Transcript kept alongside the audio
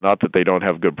Not that they don't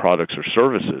have good products or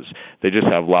services. They just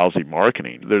have lousy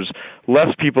marketing. There's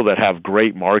less people that have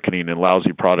great marketing and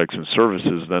lousy products and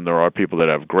services than there are people that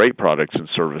have great products and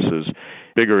services.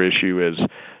 Bigger issue is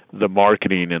the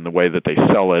marketing and the way that they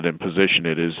sell it and position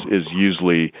it is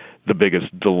usually the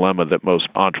biggest dilemma that most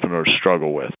entrepreneurs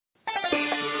struggle with.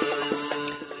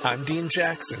 I'm Dean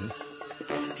Jackson.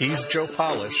 He's Joe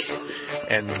Polish.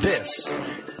 And this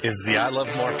is the I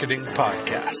Love Marketing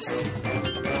podcast.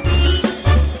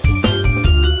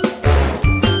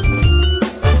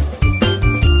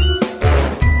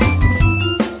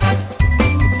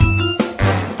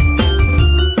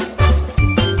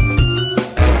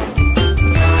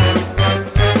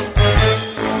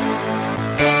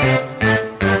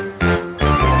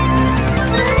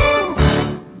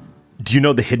 Do you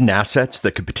know the hidden assets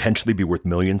that could potentially be worth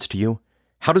millions to you?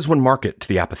 How does one market to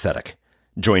the apathetic?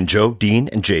 Join Joe, Dean,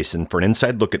 and Jason for an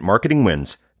inside look at marketing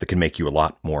wins that can make you a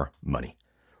lot more money.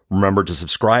 Remember to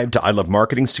subscribe to I Love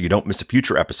Marketing so you don't miss a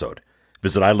future episode.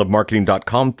 Visit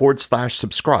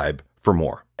ilovemarketing.com/subscribe for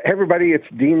more. Hey everybody, it's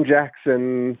Dean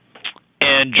Jackson.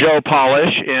 And Joe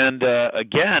Polish, and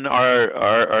again,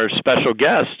 our special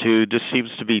guest who just seems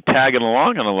to be tagging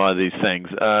along on a lot of these things.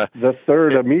 The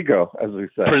third amigo, as we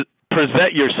say.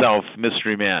 Present yourself,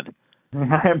 mystery man.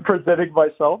 I am presenting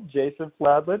myself, Jason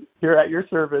Fladlien, here at your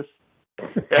service. So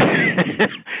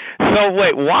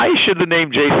wait, why should the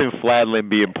name Jason Fladlien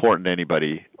be important to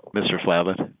anybody, Mr.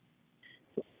 Fladlien?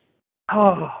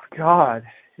 Oh, God.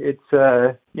 It's,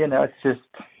 it's just,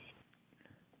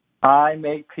 I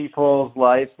make people's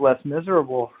lives less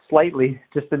miserable, slightly,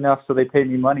 just enough so they pay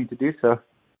me money to do so.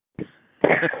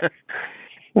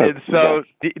 And so,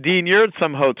 Dean, you're at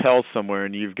some hotel somewhere,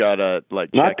 and you've got to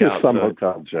check Not just out some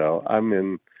hotel, Joe. I'm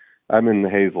in the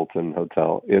Hazelton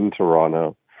Hotel in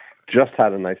Toronto. Just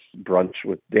had a nice brunch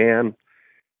with Dan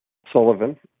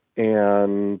Sullivan,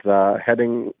 and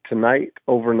heading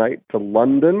overnight to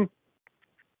London,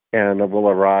 and I will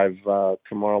arrive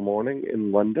tomorrow morning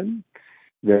in London,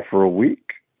 there for a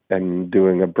week, and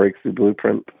doing a breakthrough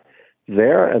blueprint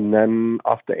there, and then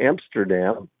off to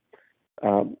Amsterdam.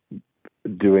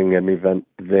 Doing an event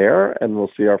there, and we'll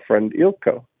see our friend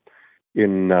Ilko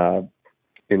in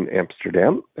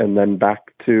Amsterdam, and then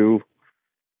back to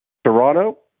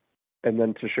Toronto, and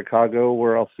then to Chicago,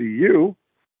 where I'll see you,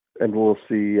 and we'll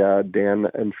see Dan,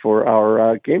 and for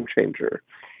our Game Changer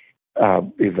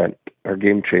event, our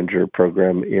Game Changer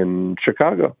program in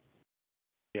Chicago.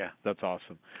 Yeah, that's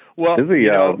awesome. Well, busy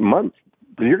month.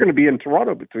 You're going to be in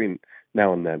Toronto between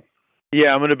now and then.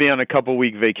 Yeah, I'm going to be on a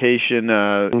couple-week vacation.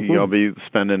 I'll be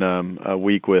spending a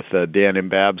week with Dan and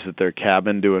Babs at their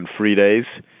cabin doing free days,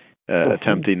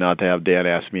 attempting not to have Dan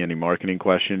ask me any marketing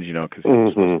questions, because I'm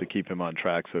supposed to keep him on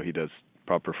track so he does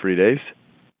proper free days.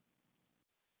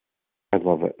 I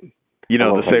love it.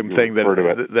 The same thing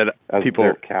that as people...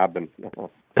 their cabin. So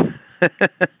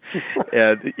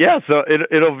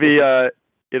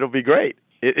it'll be great.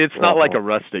 It's not like a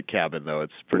rustic cabin, though.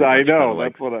 It's pretty. I know.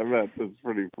 That's what I meant. It's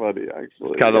pretty funny,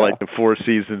 actually. It's kind of like the Four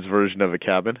Seasons version of a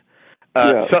cabin.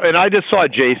 So, and I just saw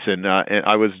Jason. And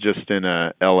I was just in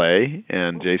L.A.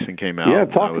 and Jason came out. Yeah,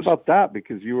 talk about that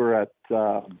because you were at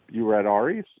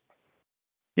Ari's.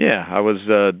 Yeah, I was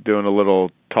doing a little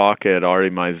talk at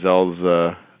Ari Meisel's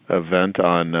event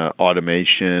on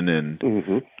automation and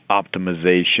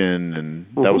optimization, and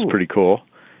that was pretty cool.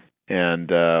 And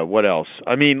what else?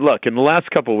 I mean, look, in the last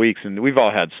couple of weeks, and we've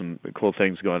all had some cool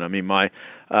things going. I mean,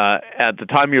 at the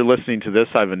time you're listening to this,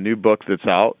 I have a new book that's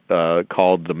out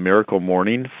called The Miracle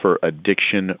Morning for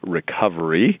Addiction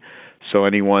Recovery. So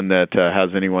anyone that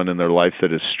has anyone in their life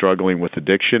that is struggling with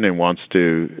addiction and wants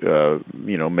to,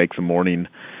 make the morning,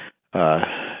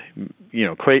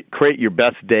 create your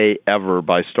best day ever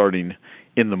by starting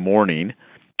in the morning.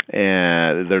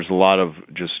 And there's a lot of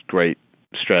just great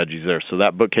strategies there. So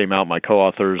that book came out. My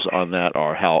co-authors on that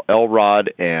are Hal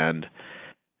Elrod and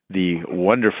the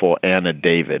wonderful Anna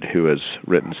David, who has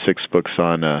written 6 books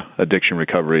on addiction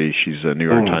recovery. She's a New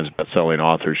York Times best-selling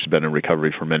author. She's been in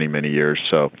recovery for many, many years.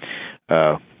 So,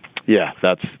 that's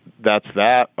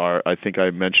that. I think I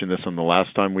mentioned this on the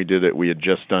last time we did it. We had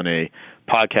just done a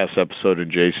podcast episode,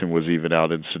 and Jason was even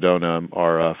out in Sedona,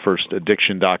 our first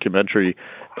addiction documentary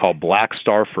called Black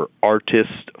Star for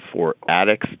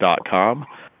Artists4Addicts.com,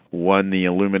 won the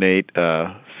Illuminate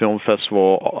Film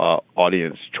Festival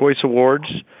Audience Choice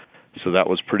Awards. So that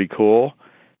was pretty cool.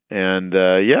 And,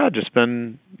 just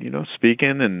been,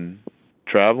 speaking and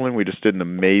traveling. We just did an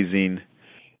amazing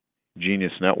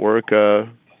Genius Network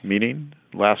meeting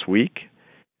last week.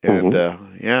 And,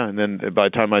 and then by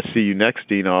the time I see you next,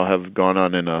 Dean, I'll have gone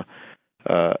on an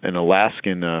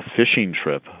Alaskan fishing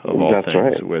trip of all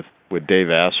things with Dave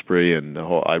Asprey, and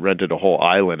I rented a whole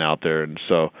island out there, and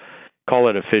so call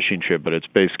it a fishing trip, but it's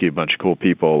basically a bunch of cool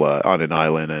people on an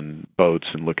island and boats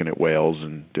and looking at whales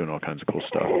and doing all kinds of cool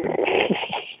stuff.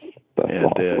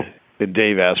 And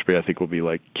Dave Asprey, I think, will be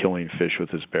like killing fish with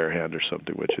his bare hand or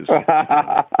something, which is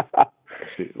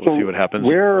we'll see what happens.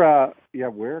 Where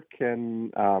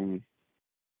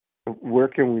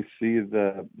can we see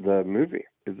the movie?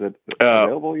 Is it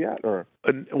available yet? Or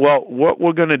well, what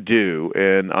we're going to do,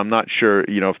 and I'm not sure,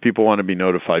 if people want to be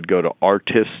notified, go to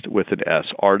artist with an S,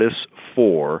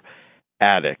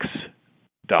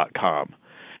 artistforaddicts.com.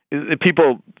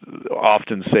 People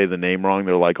often say the name wrong.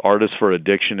 They're like Artists for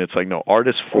Addiction. It's like, no,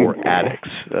 Artists for Addicts.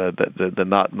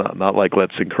 Not like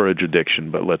let's encourage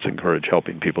addiction, but let's encourage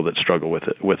helping people that struggle with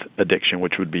addiction,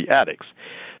 which would be addicts.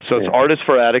 So it's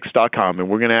artistforaddicts.com, and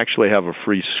we're going to actually have a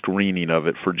free screening of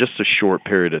it for just a short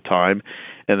period of time,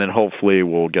 and then hopefully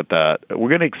we'll get that. We're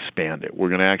going to expand it. We're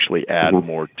going to actually add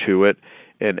more to it.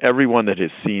 And everyone that has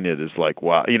seen it is like,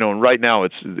 wow. And right now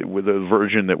it's with the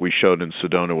version that we showed in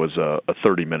Sedona was a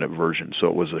 30-minute version. So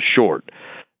it was a short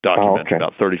documentary,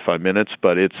 about 35 minutes.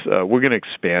 But it's we're going to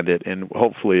expand it, and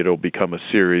hopefully it'll become a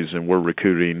series. And we're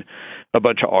recruiting a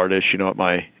bunch of artists. At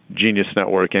my Genius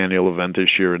Network annual event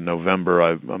this year in November,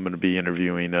 I'm going to be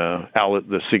interviewing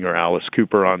the singer Alice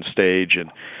Cooper on stage.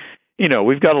 And,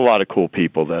 we've got a lot of cool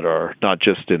people that are not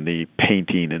just in the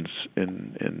painting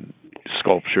and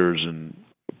sculptures and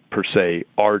per se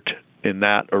art in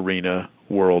that arena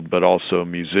world, but also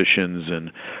musicians and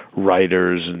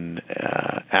writers and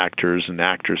actors and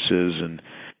actresses and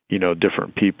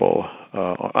different people.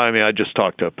 I just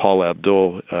talked to Paul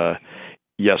Abdul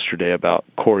yesterday about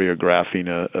choreographing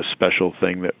a special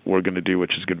thing that we're going to do,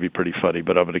 which is going to be pretty funny,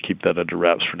 but I'm going to keep that under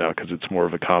wraps for now because it's more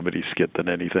of a comedy skit than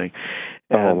anything.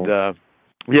 And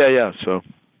so,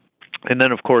 and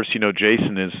then of course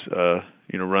Jason is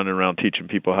running around teaching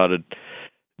people how to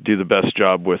do the best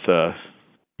job with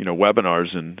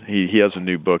webinars, and he has a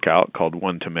new book out called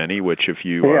One to Many, which if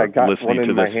you are listening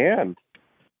to this, my hand.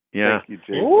 Thank you,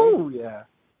 Jason. Oh yeah.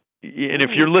 And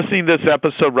if you're listening to this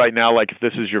episode right now, like if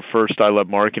this is your first I Love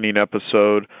Marketing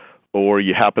episode, or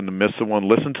you happen to miss the one,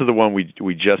 listen to the one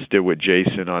we just did with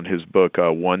Jason on his book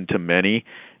One to Many.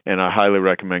 And I highly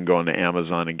recommend going to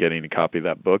Amazon and getting a copy of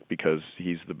that book because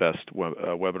he's the best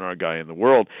webinar guy in the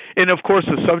world. And, of course,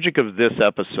 the subject of this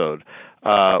episode,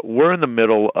 we're in the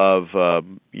middle of,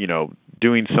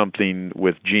 doing something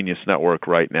with Genius Network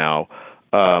right now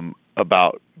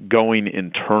about going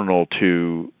internal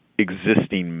to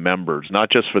existing members, not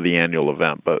just for the annual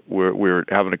event, but we're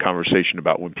having a conversation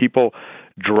about when people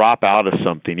drop out of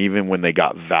something, even when they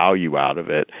got value out of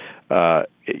it, and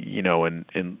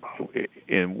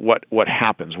what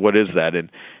happens, what is that?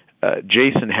 And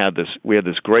Jason we had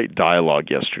this great dialogue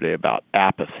yesterday about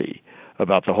apathy,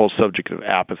 about the whole subject of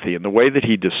apathy, and the way that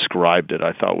he described it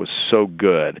I thought was so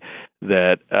good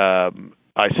that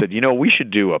I said, we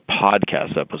should do a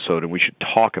podcast episode and we should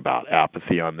talk about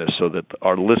apathy on this so that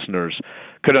our listeners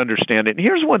could understand it. And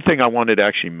here's one thing I wanted to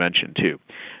actually mention too.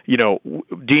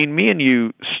 Dean, me and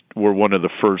you were one of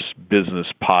the first business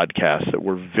podcasts that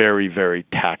were very, very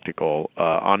tactical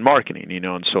on marketing,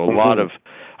 and so a lot of,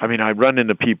 I run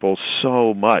into people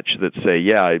so much that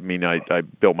say, I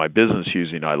built my business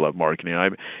using I Love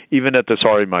Marketing. Even at this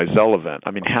Ari Meisel event,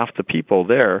 half the people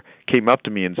there came up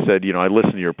to me and said, I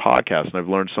listen to your podcast and I've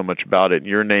learned so much about it. And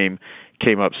your name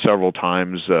came up several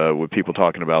times with people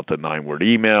talking about the 9-word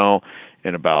email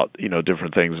and about,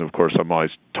 different things. Of course, I'm always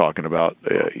talking about,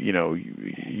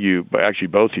 you, but actually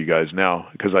both of you guys now,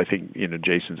 because I think,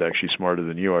 Jason's actually smarter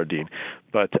than you are, Dean.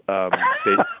 But,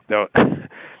 see,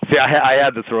 I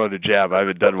had to throw in a jab. I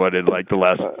haven't done one in like the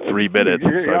last 3 minutes, so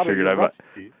I figured I might.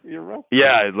 You're right.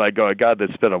 Yeah, like, oh, God,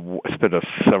 it's been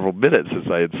several minutes since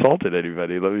I insulted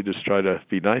anybody. Let me just try to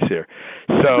be nice here.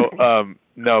 So,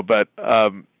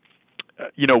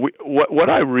 what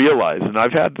I realize, and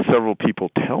I've had several people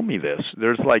tell me this,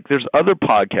 there's other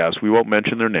podcasts, we won't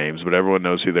mention their names, but everyone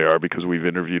knows who they are because we've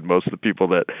interviewed most of the people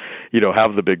that,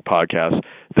 have the big podcasts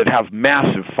that have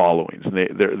massive followings. And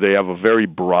they have a very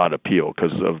broad appeal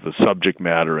because of the subject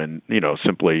matter and,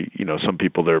 simply, some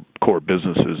people, their core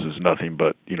businesses is nothing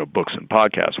but, books and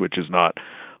podcasts, which is not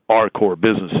our core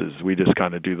businesses. We just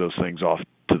kind of do those things off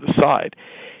to the side.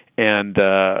 And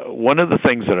one of the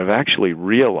things that I've actually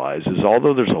realized is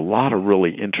although there's a lot of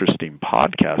really interesting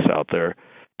podcasts out there,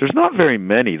 there's not very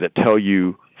many that tell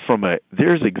you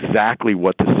there's exactly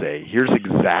what to say, here's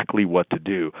exactly what to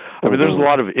do. There's a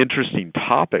lot of interesting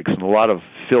topics and a lot of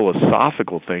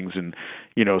philosophical things, and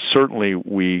certainly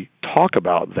we talk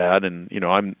about that. And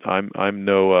I'm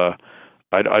no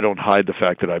I don't hide the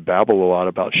fact that I babble a lot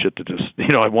about shit that just,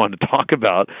 I want to talk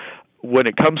about. When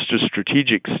it comes to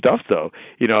strategic stuff, though,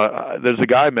 there's a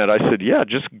guy I met. I said, yeah,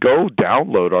 just go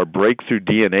download our Breakthrough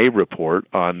DNA report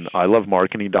on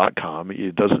ilovemarketing.com.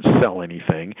 It doesn't sell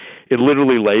anything. It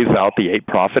literally lays out the 8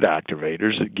 profit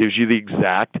activators. It gives you the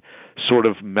exact sort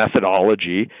of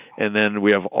methodology, and then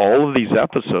we have all of these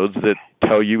episodes that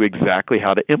tell you exactly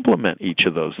how to implement each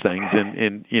of those things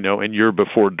in your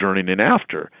before, during, and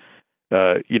after,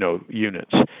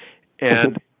 units.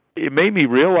 And it made me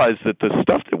realize that the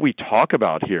stuff that we talk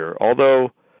about here,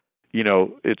 although,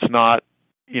 it's not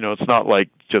like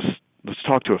just let's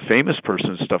talk to a famous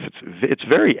person and stuff. It's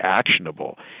very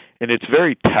actionable, and it's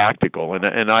very tactical.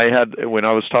 And I had, when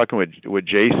I was talking with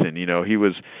Jason, he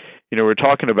was, we're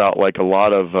talking about like a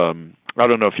lot of, I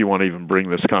don't know if you want to even bring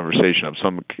this conversation up. So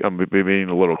I'm being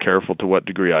a little careful to what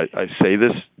degree I say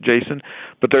this, Jason.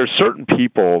 But there are certain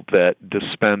people that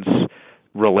dispense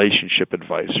relationship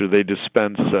advice, or they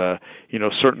dispense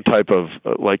certain type of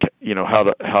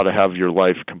how to have your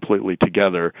life completely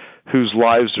together, whose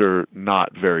lives are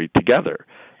not very together,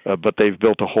 but they've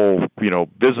built a whole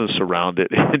business around it.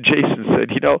 And Jason said,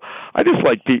 I just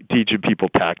like teaching people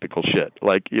tactical shit,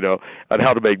 like on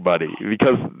how to make money,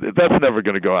 because that's never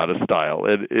going to go out of style.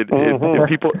 And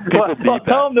people need that.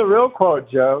 Tell them the real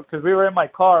quote, Joe, because we were in my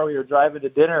car, we were driving to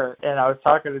dinner, and I was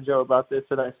talking to Joe about this,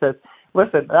 and I said,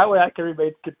 listen, that way I can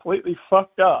remain completely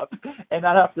fucked up and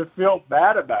not have to feel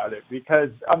bad about it, because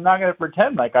I'm not going to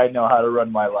pretend like I know how to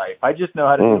run my life. I just know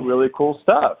how to do really cool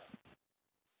stuff.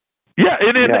 Yeah,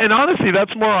 and honestly,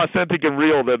 that's more authentic and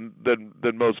real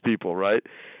than most people, right?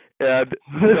 And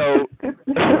so,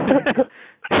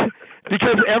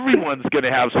 because everyone's going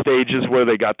to have stages where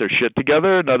they got their shit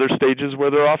together, and other stages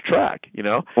where they're off track,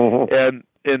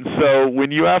 And so when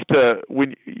you have to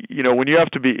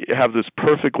have this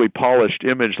perfectly polished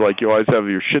image, like you always have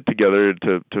your shit together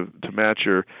to match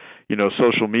your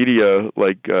social media,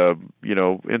 like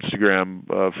Instagram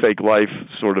fake life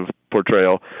sort of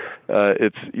portrayal,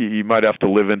 you might have to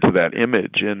live into that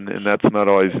image, and that's not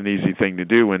always an easy thing to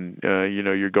do when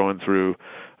you're going through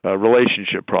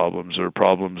relationship problems or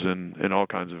problems in all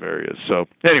kinds of areas. So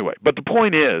anyway, but the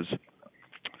point is,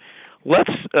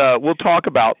 we'll talk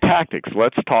about tactics.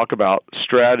 Let's talk about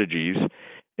strategies,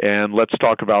 and let's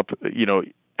talk about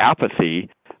apathy,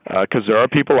 because there are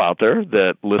people out there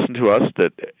that listen to us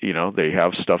that they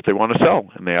have stuff they want to sell,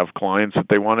 and they have clients that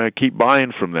they want to keep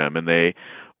buying from them, and they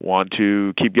want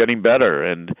to keep getting better.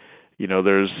 And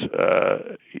there's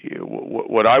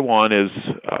what I want is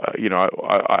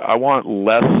I want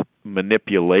less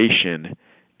manipulation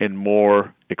and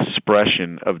more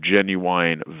expression of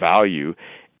genuine value.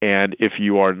 And if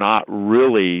you are not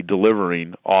really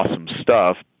delivering awesome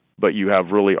stuff, but you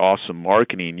have really awesome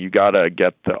marketing, you got to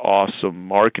get the awesome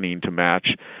marketing to match,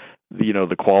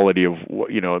 the quality of,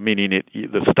 meaning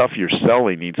the stuff you're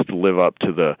selling needs to live up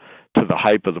to the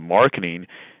hype of the marketing.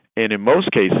 And in most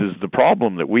cases, the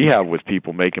problem that we have with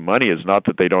people making money is not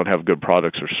that they don't have good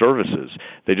products or services;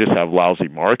 they just have lousy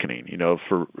marketing.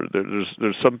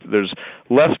 There's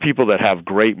less people that have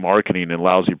great marketing and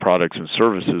lousy products and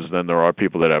services than there are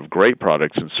people that have great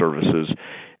products and services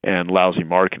and lousy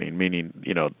marketing. Meaning,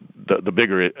 the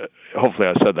bigger. Hopefully,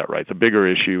 I said that right. The bigger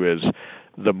issue is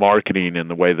the marketing and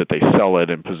the way that they sell it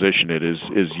and position it is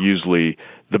usually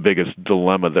the biggest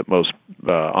dilemma that most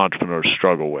entrepreneurs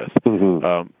struggle with.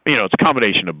 Mm-hmm. It's a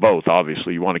combination of both.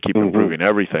 Obviously, you want to keep improving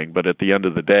everything, but at the end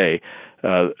of the day,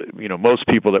 most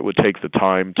people that would take the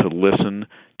time to listen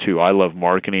to I Love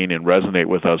Marketing and resonate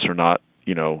with us are not,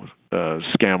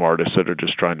 scam artists that are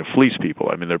just trying to fleece people.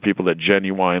 I mean, they're people that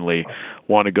genuinely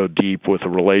want to go deep with a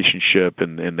relationship,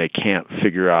 and they can't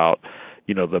figure out,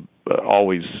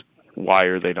 always. Why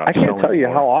are they not selling? I can't tell you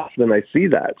how often I see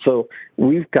that. So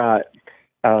we've got,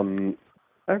 I don't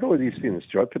know whether you've seen this,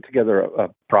 Joe. I put together a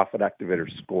profit activator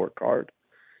scorecard.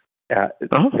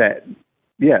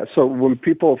 So when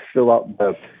people fill out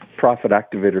the profit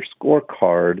activator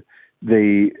scorecard,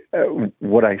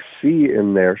 what I see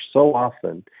in there so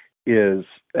often is,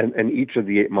 and each of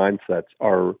the 8 mindsets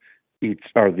are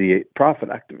the 8 profit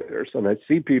activators. And I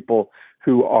see people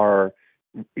who are,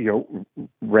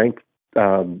 ranked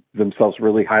themselves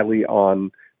really highly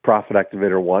on Profit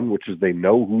Activator 1, which is they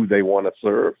know who they want to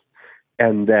serve,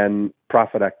 and then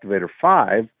Profit Activator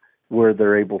 5, where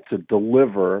they're able to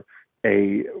deliver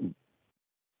a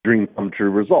dream come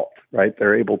true result, right?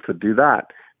 They're able to do that.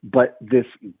 But this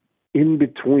in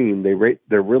between,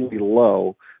 they're really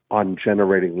low on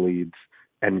generating leads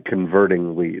and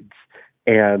converting leads.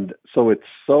 And so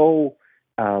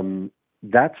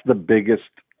that's the biggest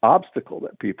obstacle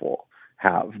that people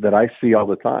have, that I see all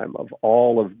the time, of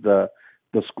all of the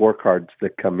the scorecards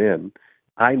that come in,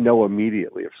 I know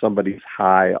immediately if somebody's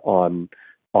high on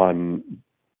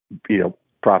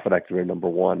profit activator number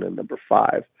 1 and number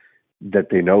 5, that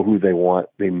they know who they want,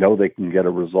 they know they can get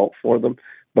a result for them,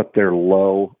 but they're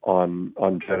low on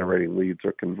generating leads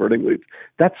or converting leads.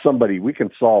 That's somebody, we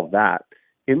can solve that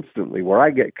instantly. Where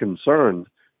I get concerned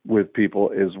with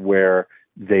people is where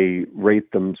they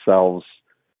rate themselves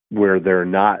where they're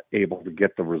not able to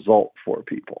get the result for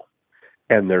people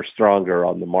and they're stronger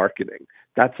on the marketing.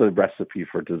 That's a recipe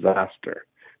for disaster,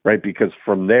 right? Because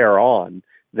from there on,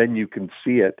 then you can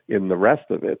see it in the rest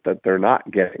of it that they're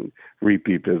not getting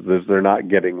repeat business, they're not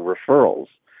getting referrals,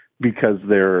 because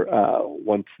they're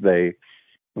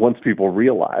once people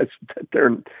realize that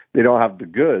they don't have the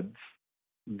goods,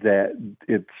 that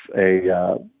it's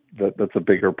that's a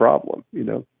bigger problem,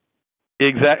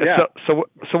 Exactly. Yeah.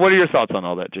 So what are your thoughts on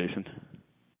all that, Jason?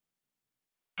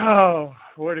 Oh,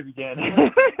 where to begin?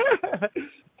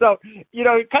 So,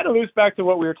 it kind of loops back to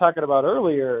what we were talking about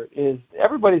earlier, is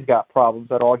everybody's got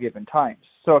problems at all given times.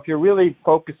 So if you're really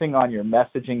focusing on your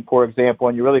messaging, for example,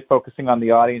 and you're really focusing on the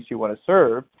audience you want to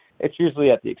serve, it's usually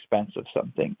at the expense of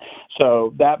something.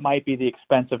 So that might be the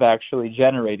expense of actually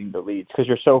generating the leads, because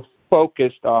you're so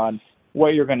focused on what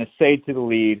you're going to say to the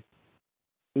lead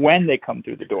when they come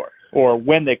through the door, or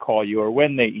when they call you, or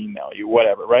when they email you,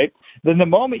 whatever, right? Then the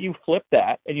moment you flip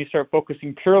that and you start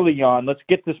focusing purely on, let's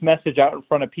get this message out in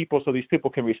front of people so these people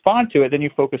can respond to it, then you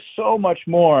focus so much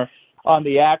more on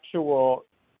the actual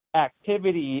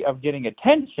activity of getting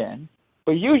attention,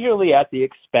 but usually at the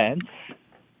expense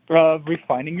of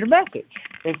refining your message.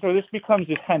 And so this becomes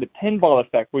this kind of pinball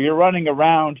effect where you're running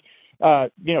around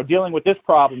dealing with this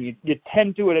problem. You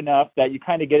tend to it enough that you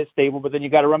kind of get it stable, but then you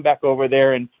got to run back over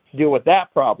there and deal with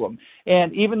that problem.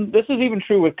 And this is even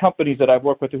true with companies that I've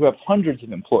worked with who have hundreds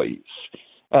of employees.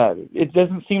 It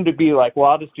doesn't seem to be like, well,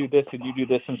 I'll just do this and you do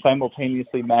this, and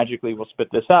simultaneously, magically, we'll spit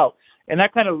this out. And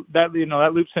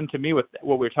that loops into me with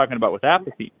what we were talking about with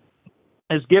apathy.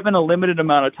 Is given a limited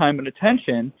amount of time and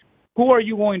attention, who are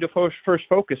you going to first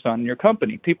focus on in your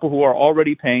company? People who are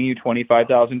already paying you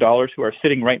 $25,000, who are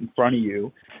sitting right in front of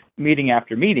you, meeting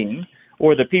after meeting,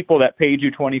 or the people that paid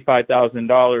you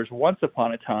 $25,000 once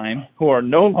upon a time, who are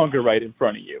no longer right in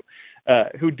front of you,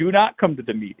 who do not come to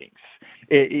the meetings?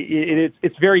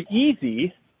 It's very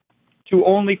easy to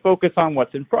only focus on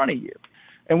what's in front of you.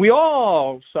 And we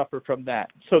all suffer from that.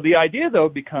 So the idea, though,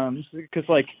 becomes, because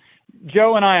like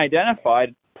Joe and I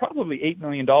identified probably $8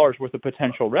 million worth of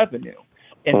potential revenue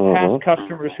and past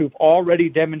customers who've already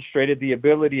demonstrated the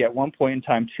ability at one point in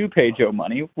time to pay Joe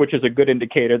money, which is a good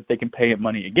indicator that they can pay him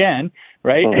money again,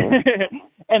 right?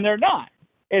 And they're not.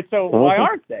 And so why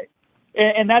aren't they?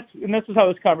 And this is how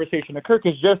this conversation occurred,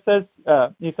 because Joe says,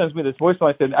 he sends me this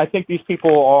voicemail. I said, I think these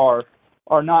people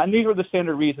are not, and these are the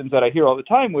standard reasons that I hear all the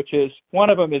time, which is, one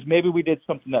of them is maybe we did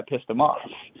something that pissed them off.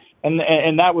 And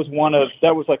that was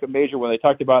that was like a major one they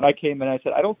talked about. I came in and I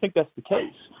said, I don't think that's the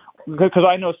case, because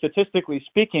I know statistically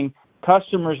speaking,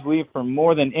 customers leave for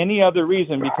more than any other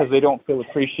reason because they don't feel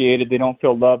appreciated, they don't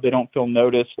feel loved, they don't feel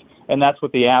noticed. And that's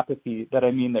what the apathy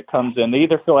that comes in. They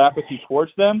either feel apathy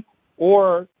towards them,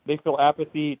 or they feel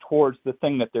apathy towards the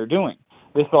thing that they're doing.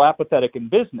 They feel apathetic in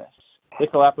business. They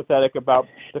feel apathetic about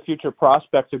the future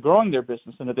prospects of growing their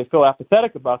business. And if they feel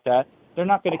apathetic about that, they're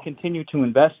not going to continue to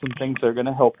invest in things that are going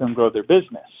to help them grow their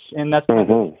business. And that's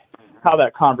kind of how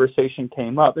that conversation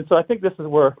came up. And so I think this is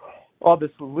where all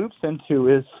this loops into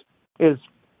is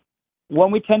when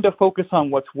we tend to focus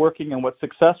on what's working and what's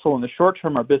successful in the short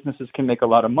term, our businesses can make a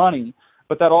lot of money,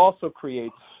 but that also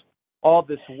creates all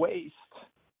this waste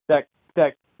that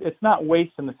it's not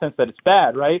waste in the sense that it's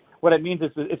bad, right? What it means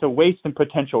is it's a waste in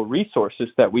potential resources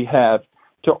that we have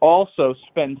to also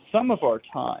spend some of our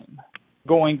time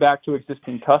going back to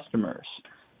existing customers.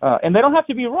 And they don't have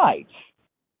to be right,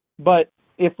 but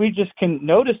if we just can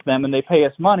notice them and they pay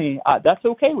us money, that's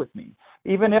okay with me.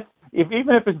 Even if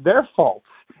it's their fault,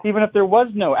 even if there was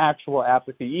no actual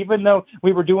apathy, even though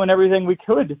we were doing everything we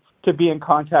could to be in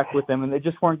contact with them and they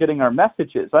just weren't getting our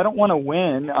messages. I don't want to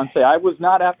win and say, I was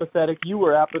not apathetic, you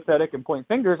were apathetic, and point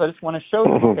fingers. I just want to show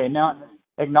them, okay, now I'm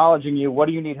acknowledging you. What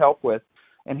do you need help with?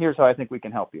 And here's how I think we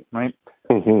can help you, right?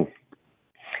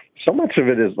 So much of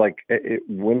it is like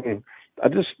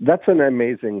that's an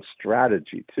amazing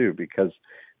strategy too, because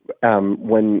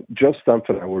when Joe Stumpf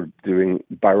and I were doing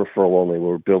by referral only,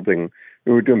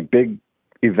 we were doing big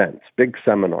events, big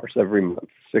seminars every month,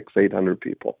 600-800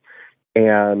 people.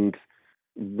 And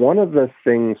one of the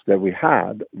things that we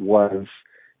had was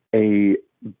a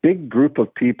big group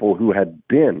of people who had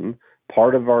been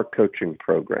part of our coaching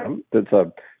program. That's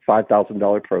a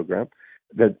 $5,000 program.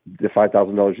 the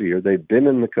 $5,000 a year. They'd been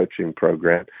in the coaching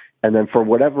program, and then for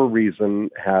whatever reason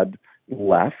had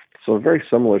left. So a very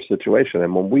similar situation.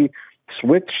 And when we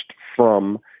switched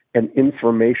from an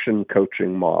information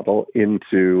coaching model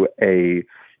into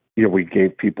we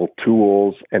gave people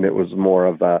tools, and it was more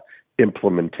of a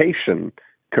implementation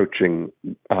coaching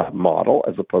model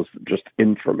as opposed to just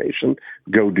information.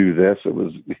 Go do this. It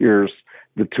was, here's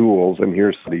the tools and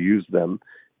here's how to use them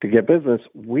to get business.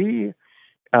 We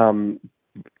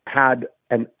had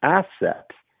an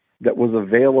asset that was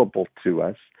available to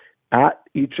us at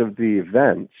each of the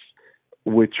events,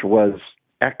 which was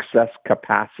excess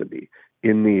capacity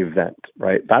in the event,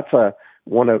 right? That's a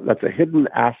hidden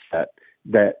asset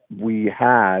that we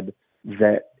had,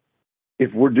 that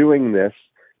if we're doing this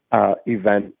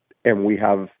event and we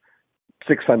have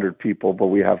 600 people, but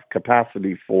we have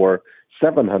capacity for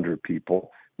 700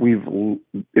 people,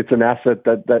 it's an asset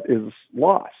that is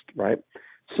lost, right?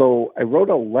 So I wrote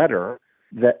a letter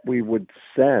that we would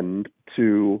send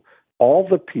to all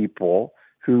the people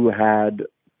who had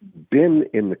been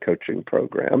in the coaching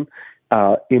program,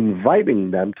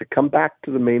 inviting them to come back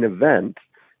to the main event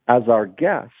as our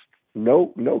guests,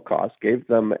 no cost. Gave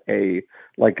them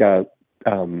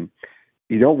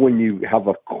when you have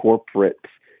a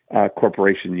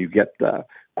corporation, you get the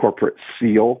corporate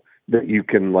seal that you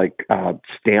can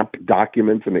stamp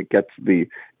documents, and it gets the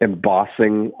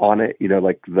embossing on it,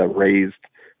 like the raised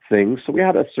things. So we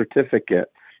had a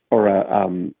certificate or a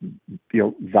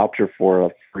voucher for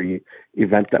a free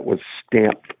event that was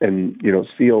stamped and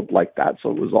sealed like that.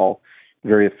 So it was all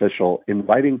very official,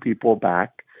 inviting people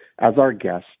back as our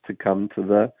guests to come to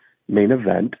the main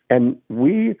event. And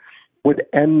we would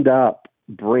end up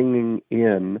bringing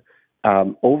in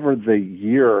over the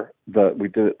year that we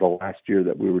did it, the last year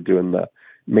that we were doing the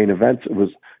main events, it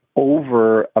was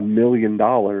over $1 million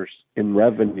in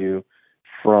revenue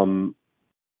from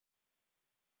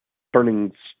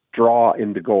turning straw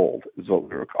into gold, is what we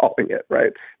were calling it,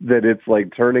 right? That it's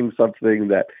like turning something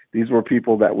that these were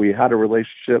people that we had a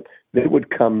relationship, they would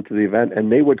come to the event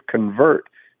and they would convert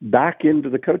back into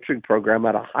the coaching program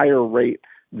at a higher rate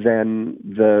than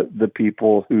the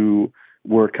people who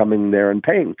were coming there and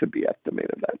paying to be at the main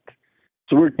event.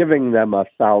 So we're giving them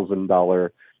 $1,000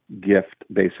 gift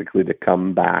basically to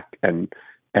come back and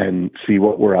see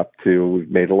what we're up to. We've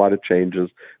made a lot of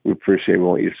changes. We appreciate, we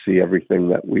want you to see everything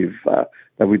that we've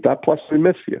done. Plus, we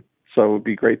miss you, so it would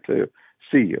be great to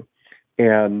see you.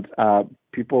 And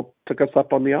people took us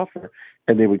up on the offer,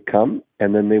 and they would come,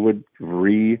 and then they would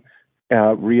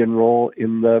re-enroll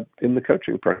in the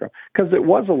coaching program, because it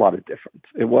was a lot of difference.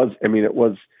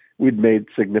 We'd made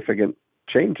significant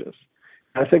changes.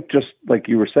 I think, just like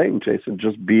you were saying, Jason,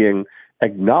 just being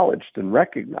acknowledged and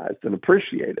recognized and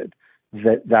appreciated,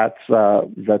 that's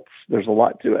there's a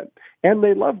lot to it. And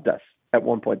they loved us at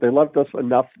one point. They loved us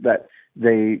enough that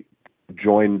they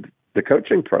joined the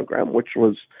coaching program, which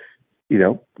was,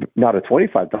 not a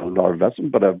 $25,000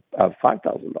 investment, but a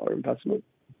 $5,000 investment.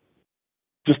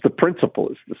 Just the principle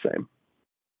is the same.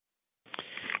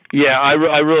 Yeah,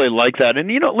 I really like that.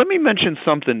 And, let me mention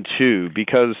something, too,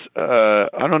 because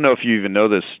I don't know if you even know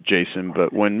this, Jason,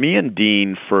 but when me and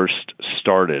Dean first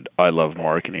started I Love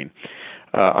Marketing,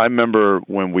 I remember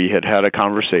when we had a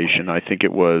conversation, I think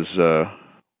it was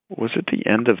it the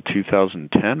end of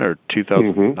 2010 or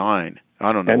 2009? Mm-hmm.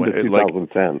 I don't know. End of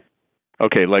 2010.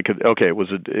 It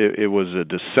was a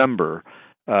December.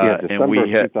 December and we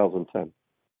had, 2010.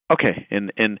 Okay,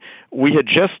 and we had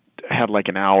just had like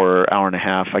an hour and a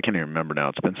half. I can't even remember now.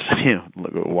 It's been a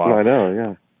while. I know,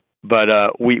 yeah.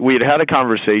 But we had a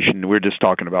conversation. We were just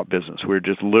talking about business. We were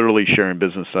just literally sharing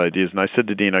business ideas. And I said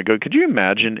to Dean, could you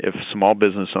imagine if small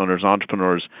business owners,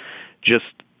 entrepreneurs, just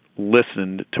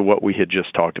listened to what we had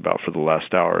just talked about for the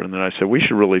last hour? And then I said, we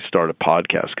should really start a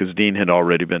podcast, because Dean had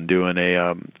already been doing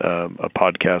a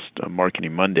podcast,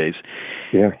 Marketing Mondays.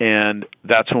 Yeah. And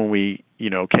that's when we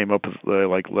came up with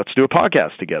let's do a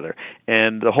podcast together.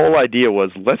 And the whole idea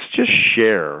was, let's just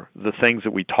share the things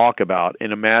that we talk about,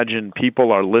 and imagine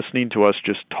people are listening to us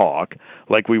just talk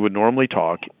like we would normally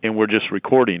talk, and we're just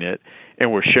recording it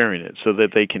and we're sharing it so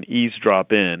that they can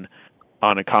eavesdrop in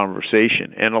on a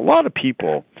conversation. And a lot of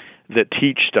people that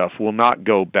teach stuff will not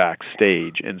go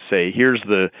backstage and say, here's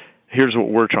the here's what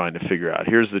we're trying to figure out.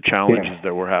 Here's the challenges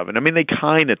that we're having. I mean, they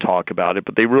kind of talk about it,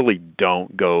 but they really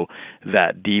don't go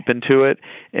that deep into it.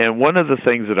 And one of the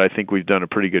things that I think we've done a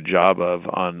pretty good job of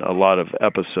on a lot of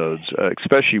episodes,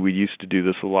 especially we used to do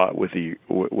this a lot with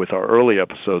our early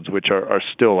episodes, which are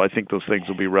still, I think those things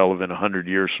will be relevant 100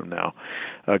 years from now,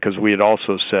 because we had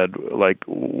also said, like,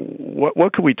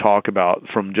 what could we talk about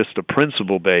from just a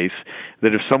principle base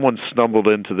that if someone stumbled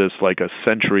into this like a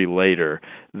century later,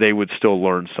 they would still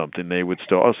learn something. They would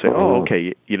still say, oh,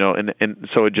 okay, and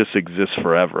so it just exists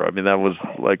forever. I mean, that was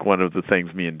like one of the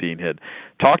things me and Dean had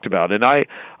talked about. And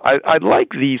I'd like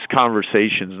these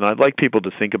conversations, and I'd like people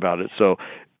to think about it. So,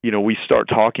 we start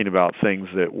talking about things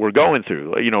that we're going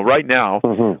through. Right now,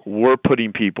 we're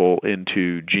putting people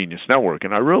into Genius Network,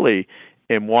 and I really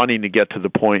am wanting to get to the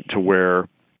point to where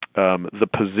the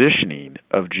positioning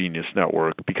of Genius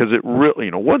Network, because it really,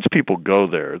 once people go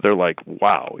there, they're like,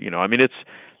 wow, I mean, it's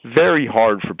very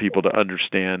hard for people to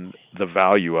understand the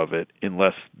value of it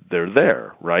unless they're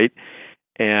there, right?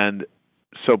 And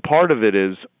so part of it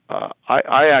is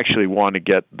I actually want to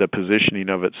get the positioning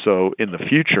of it so in the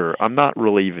future I'm not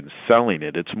really even selling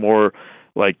it. It's more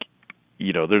like,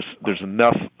 there's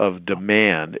enough of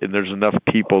demand and there's enough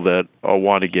people that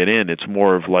want to get in. It's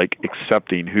more of like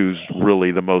accepting who's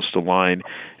really the most aligned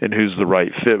and who's the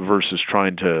right fit versus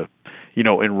trying to,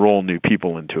 enroll new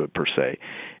people into it per se.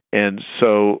 And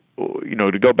so,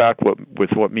 to go back with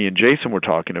what me and Jason were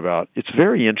talking about, it's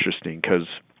very interesting because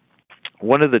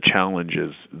one of the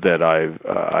challenges that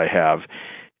I have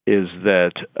is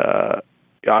that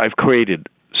I've created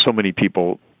so many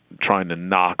people trying to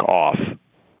knock off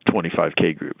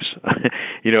 25K groups.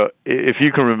 If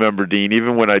you can remember, Dean,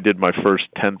 even when I did my first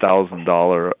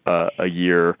 $10,000 a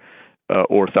year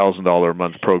or $1,000 a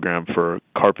month program for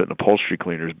carpet and upholstery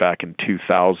cleaners back in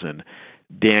 2000,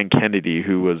 Dan Kennedy,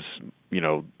 who was,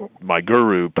 my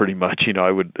guru pretty much,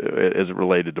 I would, as it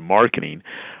related to marketing,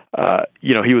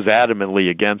 he was adamantly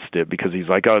against it because he's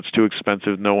like, oh, it's too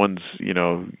expensive. No one's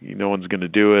going to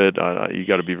do it. You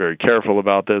got to be very careful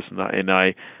about this. And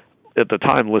I, at the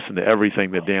time, listened to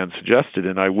everything that Dan suggested,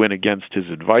 and I went against his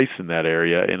advice in that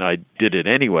area, and I did it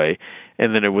anyway.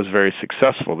 And then it was very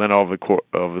successful. Then all of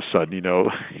a sudden,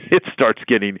 it starts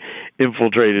getting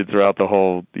infiltrated throughout the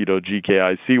whole,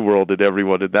 GKIC world, and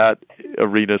everyone in that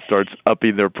arena starts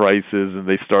upping their prices, and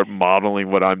they start modeling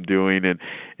what I'm doing, and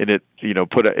it,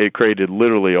 it created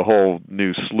literally a whole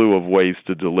new slew of ways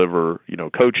to deliver,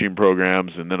 coaching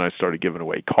programs. And then I started giving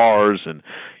away cars and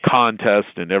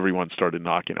contests, and everyone started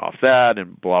knocking off that,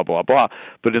 and blah blah blah.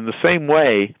 But in the same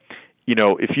way,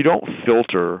 if you don't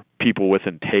filter people with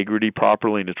integrity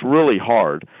properly, and it's really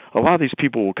hard, a lot of these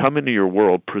people will come into your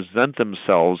world, present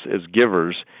themselves as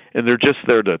givers, and they're just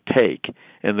there to take,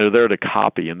 and they're there to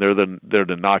copy, and they're there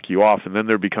to knock you off. And then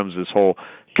there becomes this whole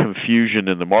confusion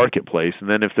in the marketplace. And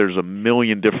then if there's a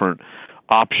million different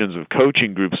options of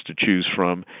coaching groups to choose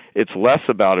from, it's less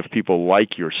about if people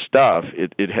like your stuff.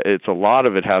 It's a lot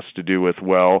of it has to do with,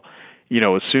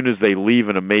 as soon as they leave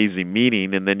an amazing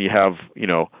meeting, and then you have,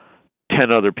 10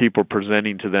 other people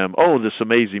presenting to them, oh, this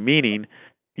amazing meeting,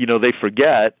 they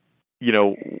forget,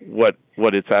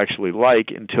 what it's actually like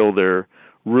until they're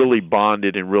really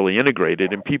bonded and really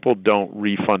integrated, and people don't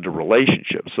refund a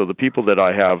relationship. So the people that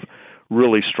I have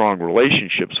really strong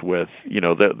relationships with,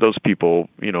 those people,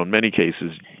 in many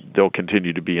cases, they'll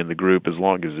continue to be in the group as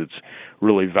long as it's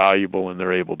really valuable and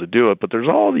they're able to do it. But there's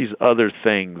all these other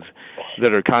things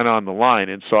that are kind of on the line.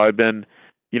 And so I've been,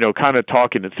 kind of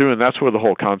talking it through, and that's where the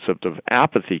whole concept of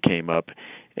apathy came up.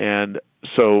 And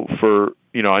so for,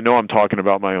 I know I'm talking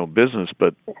about my own business,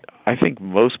 but I think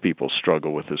most people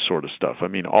struggle with this sort of stuff. I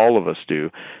mean, all of us do.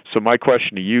 So my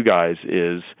question to you guys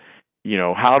is,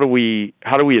 how do we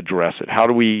address it? How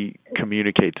do we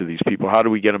communicate to these people? How do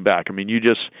we get them back? I mean, you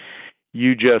just,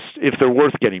 if they're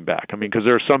worth getting back. I mean, because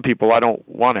there are some people I don't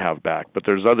want to have back, but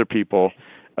there's other people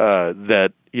that,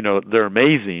 they're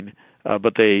amazing.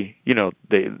 But they,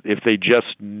 if they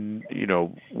just,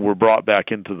 were brought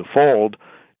back into the fold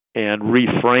and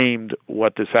reframed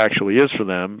what this actually is for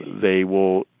them, they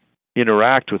will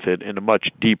interact with it in a much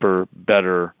deeper,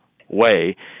 better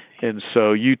way. And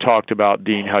so you talked about,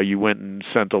 Dean, how you went and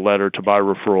sent a letter to by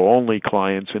referral only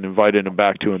clients and invited them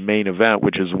back to a main event,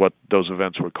 which is what those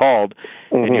events were called.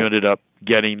 And you ended up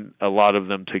getting a lot of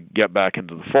them to get back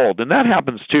into the fold. And that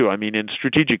happens too. I mean, in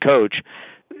Strategic Coach,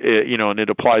 and it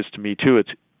applies to me too, it's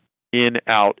in,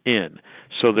 out, in.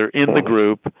 So they're in the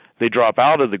group, they drop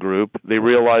out of the group, they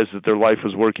realize that their life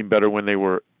was working better when they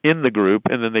were in the group,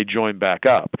 and then they join back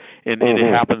up. And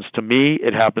it happens to me,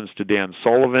 it happens to Dan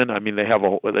Sullivan. I mean,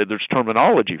 there's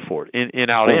terminology for it, in,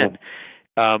 out, in.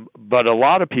 But a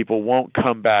lot of people won't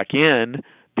come back in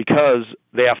because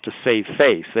they have to save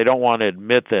face. They don't want to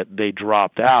admit that they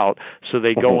dropped out, so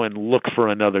they go and look for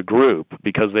another group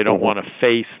because they don't want to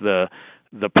face the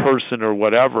person or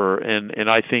whatever. And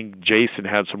I think Jason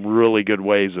had some really good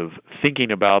ways of thinking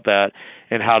about that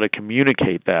and how to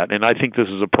communicate that. And I think this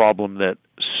is a problem that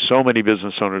so many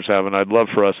business owners have, and I'd love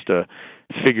for us to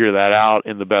figure that out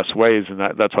in the best ways. And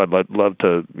that's why I'd love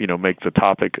to, make the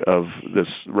topic of this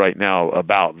right now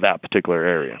about that particular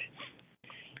area.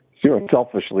 So you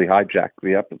selfishly hijack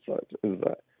the episode, is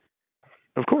that?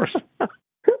 Of course.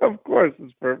 Of course,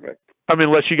 it's perfect. I mean,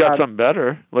 unless you got something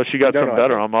better.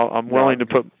 Better, I'm willing to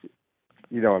put.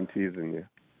 I'm teasing you.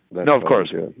 That's no, of course.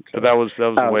 So that was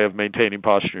a way of maintaining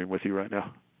posturing with you right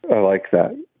now. I like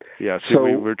that. Yeah, see,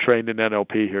 we're trained in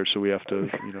NLP here, so we have to,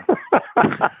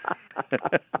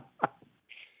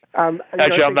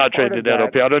 Actually, I'm not trained in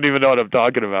NLP. I don't even know what I'm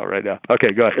talking about right now.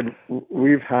 Okay, go ahead.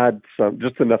 We've had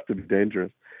just enough to be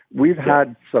dangerous. We've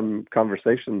had some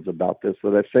conversations about this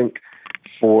that I think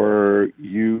for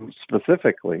you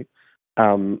specifically,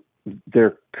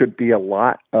 there could be a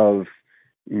lot of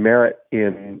merit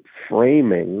in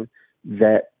framing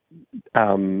that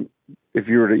if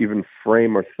you were to even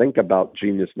frame or think about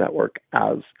Genius Network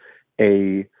as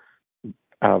a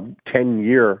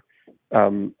 10-year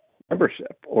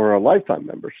membership or a lifetime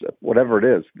membership, whatever it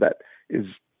is, that is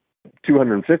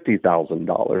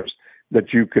 $250,000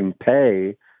 that you can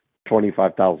pay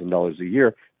 $25,000 a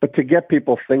year, but to get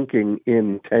people thinking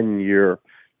in 10-year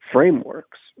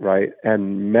frameworks, right,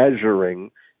 and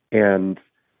measuring and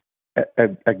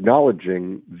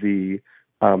acknowledging the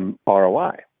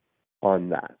ROI on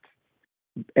that.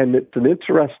 And it's an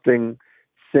interesting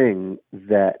thing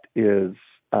that is,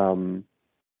 as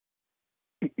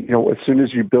soon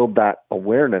as you build that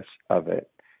awareness of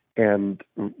it and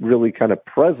really kind of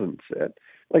presence it,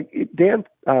 like Dan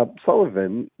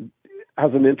Sullivan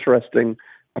has an interesting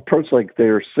approach, like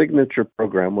their signature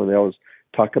program, when they always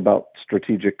talk about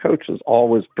strategic coaches,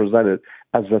 always presented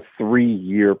as a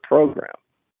 3-year program,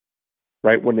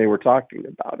 right? When they were talking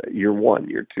about it, year 1,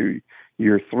 year 2,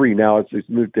 year 3. Now it's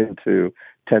moved into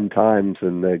 10 times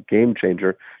and the game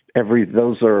changer.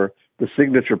 The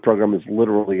signature program is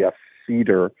literally a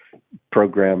feeder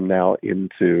program now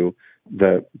into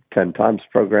the 10 times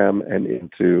program and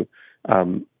into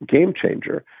game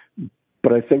changer.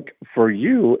 But I think for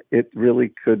you, it really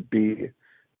could be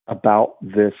about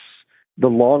this,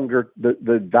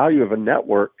 the value of a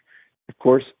network, of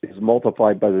course, is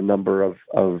multiplied by the number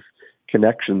of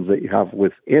connections that you have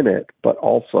within it, but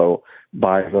also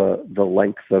by the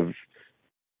length of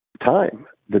time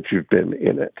that you've been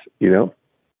in it,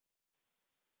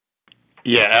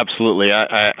 Yeah, absolutely.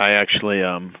 I actually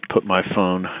put my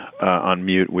phone on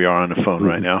mute. We are on a phone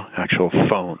right now, actual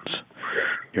phones.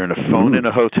 You're on a phone in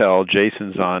a hotel.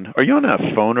 Jason's on. Are you on a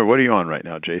phone or what are you on right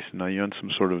now, Jason? Are you on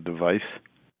some sort of device?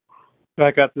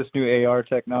 I got this new AR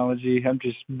technology. I'm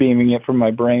just beaming it from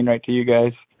my brain right to you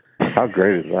guys. How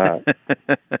great is that?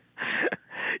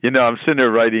 I'm sitting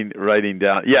there writing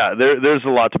down. Yeah, there's a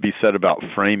lot to be said about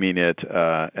framing it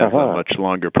as a much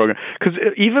longer program. Because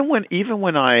even when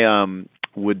I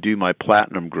would do my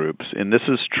platinum groups, and this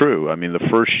is true. I mean, the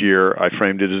first year I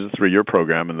framed it as a 3-year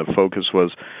program, and the focus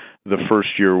was the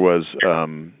first year was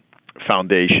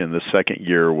foundation, the second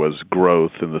year was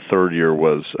growth, and the third year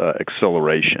was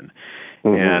acceleration.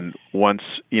 And once,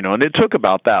 and it took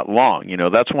about that long,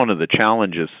 that's one of the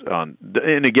challenges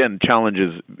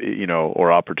challenges,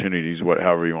 or opportunities,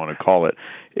 however you want to call it.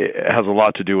 It has a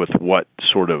lot to do with what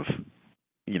sort of,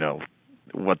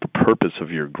 what the purpose of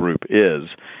your group is.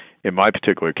 In my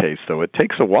particular case, though, it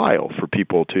takes a while for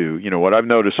people to, what I've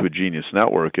noticed with Genius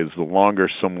Network is the longer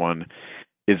someone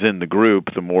is in the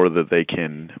group, the more that they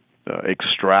can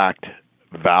extract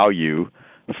value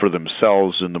for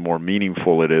themselves, and the more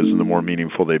meaningful it is, and the more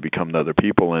meaningful they become to other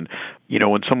people. And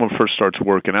when someone first starts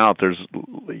working out, there's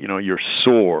you're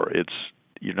sore.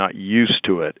 You're not used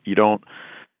to it. You don't.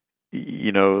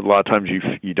 A lot of times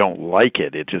you don't like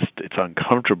it. It's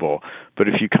uncomfortable. But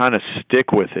if you kind of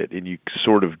stick with it and you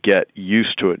sort of get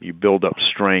used to it, and you build up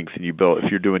strength, and if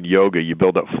you're doing yoga, you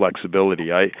build up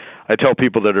flexibility. I tell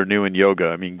people that are new in yoga,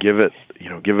 I mean, give it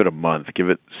a month, give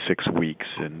it 6 weeks,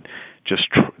 and just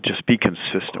be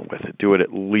consistent with it. Do it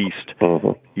at least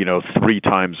 3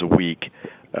 times a week.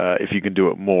 If you can do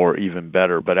it more, even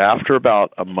better. But after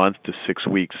about a month to 6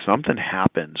 weeks, something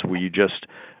happens where you just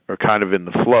are kind of in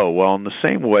the flow. Well, in the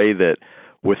same way that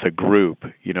with a group,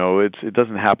 it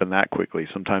doesn't happen that quickly.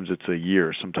 Sometimes it's a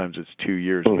year, sometimes it's 2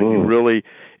 years. But you really,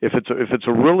 if it's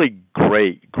a really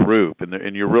great group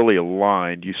and you're really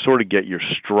aligned, you sort of get your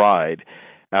stride.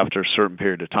 after a certain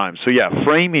period of time. So yeah,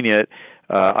 framing it,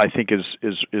 I think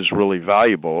is really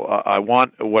valuable.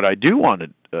 What I do want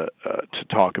to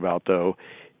talk about though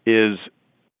is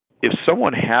if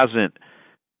someone hasn't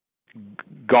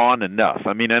gone enough.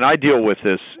 I mean, and I deal with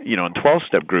this, in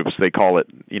 12-step groups, they call it,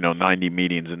 90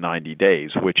 meetings in 90 days,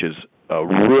 which is a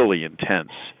really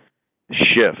intense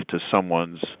shift to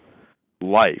someone's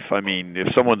life. I mean, if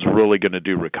someone's really going to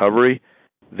do recovery,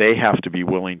 they have to be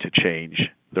willing to change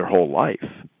their whole life.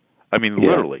 I mean,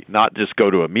 literally, not just go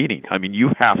to a meeting. I mean, you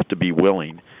have to be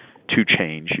willing to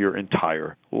change your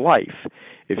entire life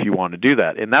if you want to do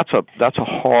that. And that's a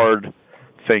hard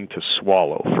thing to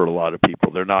swallow for a lot of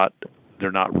people. They're not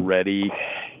ready.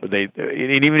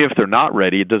 And even if they're not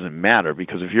ready, it doesn't matter,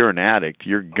 because if you're an addict,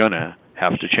 you're gonna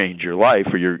have to change your life,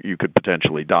 or you could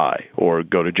potentially die or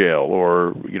go to jail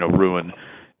or ruin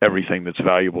everything that's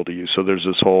valuable to you. So there's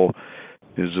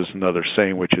this another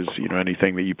saying, which is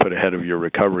anything that you put ahead of your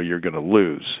recovery, you're going to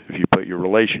lose. If you put your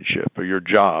relationship or your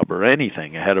job or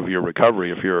anything ahead of your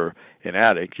recovery, if you're an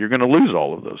addict, you're going to lose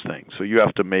all of those things. So you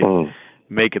have to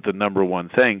make it the number one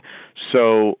thing.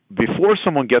 So before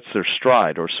someone gets their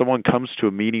stride, or someone comes to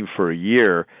a meeting for a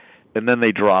year and then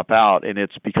they drop out, and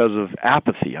it's because of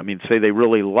apathy. I mean, say they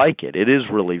really like it. It is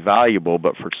really valuable,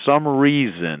 but for some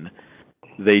reason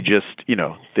they just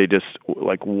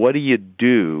like, what do you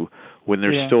do when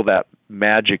there's still that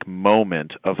magic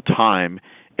moment of time?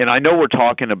 And I know we're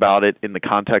talking about it in the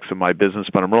context of my business,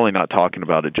 but I'm really not talking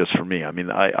about it just for me. I mean,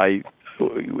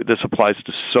 this applies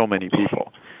to so many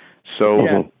people.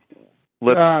 So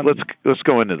let's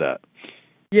go into that.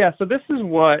 Yeah, so this is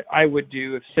what I would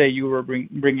do if, say, you were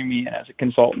bringing me in as a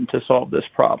consultant to solve this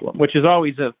problem, which is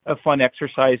always a fun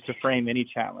exercise to frame any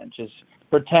challenge, is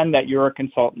pretend that you're a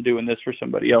consultant doing this for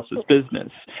somebody else's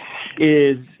business.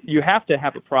 Is you have to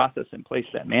have a process in place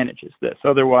that manages this.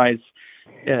 Otherwise,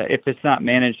 if it's not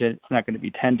managed, it's not going to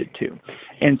be tended to.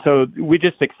 And so we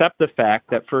just accept the fact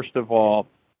that, first of all,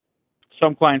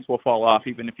 some clients will fall off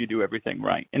even if you do everything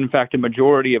right. In fact, a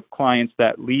majority of clients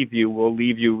that leave you will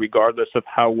leave you regardless of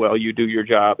how well you do your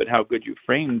job and how good you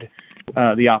framed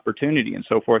the opportunity and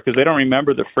so forth, because they don't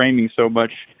remember the framing so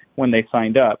much when they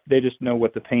signed up. They just know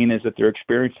what the pain is that they're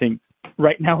experiencing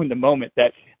right now in the moment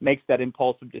that makes that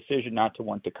impulsive decision not to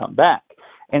want to come back.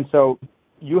 And so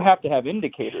you have to have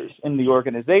indicators in the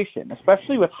organization,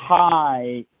 especially with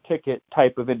high ticket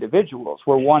type of individuals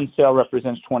where one sale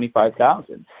represents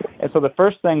 $25,000. And so the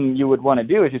first thing you would want to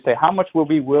do is you say, how much will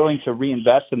we be willing to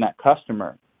reinvest in that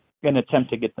customer in an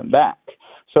attempt to get them back?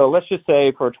 So let's just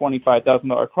say for a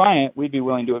 $25,000 client, we'd be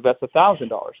willing to invest $1,000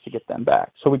 to get them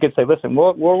back. So we could say, listen,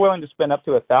 we're willing to spend up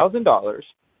to $1,000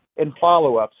 in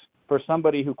follow-ups for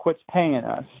somebody who quits paying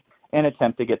us in an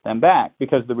attempt to get them back.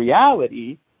 Because the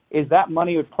reality is that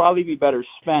money would probably be better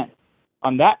spent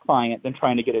on that client than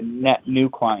trying to get a net new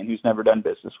client who's never done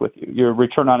business with you. Your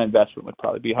return on investment would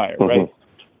probably be higher, right?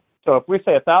 So if we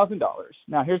say $1,000,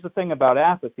 now here's the thing about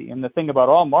apathy, and the thing about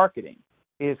all marketing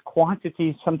is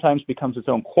quantity sometimes becomes its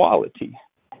own quality.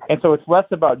 And so it's less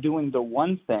about doing the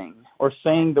one thing or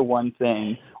saying the one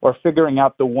thing or figuring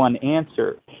out the one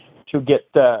answer to get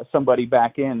somebody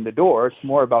back in the door. It's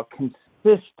more about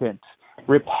consistent,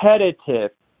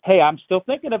 repetitive, hey, I'm still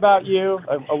thinking about you.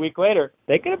 A week later,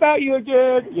 thinking about you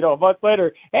again. A month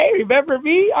later, hey, remember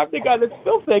me? I'm the guy that's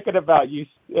still thinking about you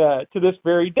to this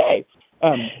very day.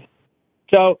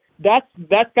 So that's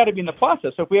got to be in the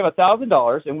process. So if we have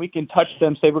 $1,000 and we can touch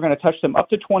them, say we're going to touch them up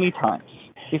to 20 times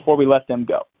before we let them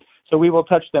go. So we will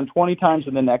touch them 20 times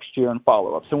in the next year in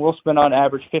follow-ups, and we'll spend on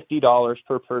average $50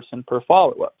 per person per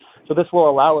follow-up. So this will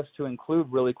allow us to include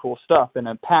really cool stuff in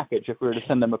a package. If we were to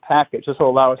send them a package, this will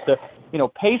allow us to,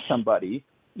 pay somebody,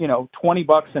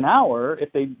 $20 an hour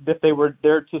if they were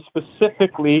there to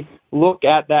specifically look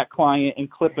at that client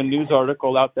and clip a news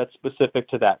article out that's specific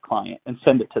to that client and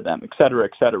send it to them, et cetera,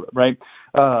 right?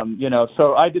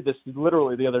 So I did this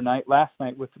literally last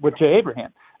night with Jay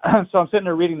Abraham. So I'm sitting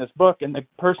there reading this book, and the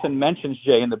person mentions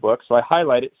Jay in the book, so I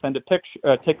highlight it,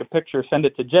 take a picture, send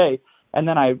it to Jay, and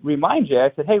then I remind Jay. I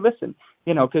said, hey, listen,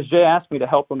 because Jay asked me to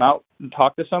help him out and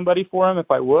talk to somebody for him if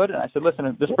I would, and I said,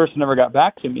 listen, this person never got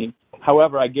back to me.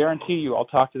 However, I guarantee you I'll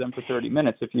talk to them for 30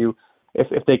 minutes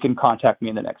if they can contact me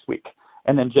in the next week.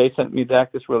 And then Jay sent me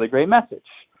back this really great message.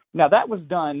 Now, that was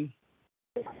done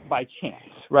by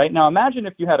chance, right? Now, imagine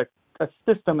if you had a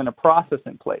system and a process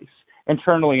in place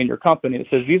internally in your company that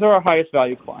says, these are our highest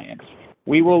value clients.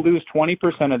 We will lose 20%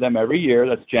 of them every year.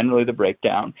 That's generally the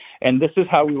breakdown. And this is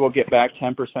how we will get back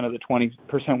 10% of the 20%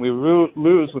 we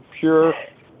lose with pure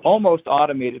almost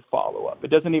automated follow-up. It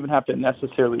doesn't even have to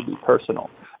necessarily be personal.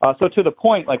 So to the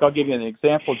point, like I'll give you an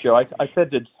example, Joe. I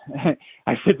said to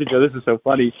Joe, this is so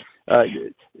funny.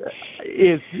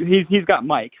 He's got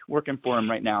Mike working for him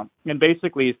right now, and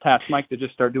basically he's tasked Mike to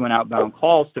just start doing outbound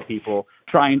calls to people,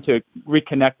 trying to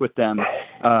reconnect with them,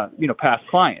 past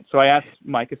clients. So I asked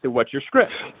Mike, I said, "What's your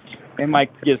script?" And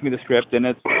Mike gives me the script, and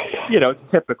it's it's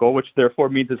typical, which therefore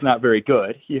means it's not very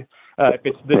good. If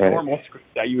it's the normal script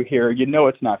that you hear,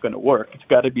 it's not going to work. It's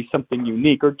got to be something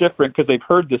unique or different because they've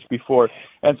heard this before.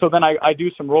 And so then I do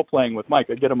some role playing with Mike.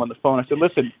 I get him on the phone. I said,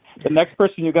 "Listen, the next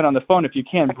person you get on the phone, if you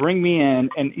can, bring me in.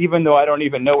 And even though I don't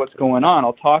even know what's going on,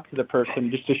 I'll talk to the person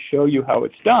just to show you how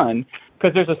it's done,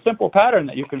 because there's a simple pattern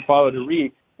that you can follow to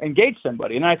engage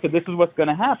somebody." And I said, this is what's going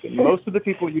to happen. Most of the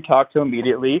people you talk to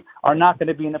immediately are not going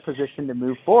to be in a position to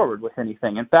move forward with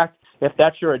anything. In fact, if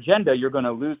that's your agenda, you're going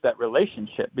to lose that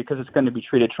relationship because it's going to be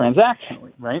treated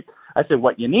transactionally, right? I said,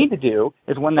 what you need to do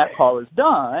is when that call is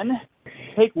done,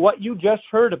 take what you just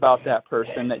heard about that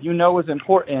person that you know is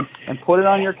important and put it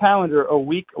on your calendar a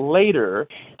week later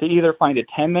to either find a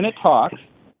 10-minute talk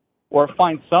or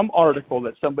find some article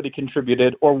that somebody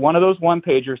contributed or one of those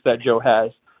one-pagers that Joe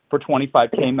has for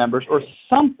 25K members, or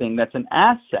something that's an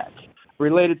asset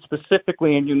related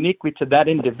specifically and uniquely to that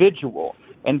individual,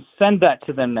 and send that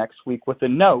to them next week with a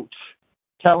note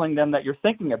telling them that you're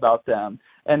thinking about them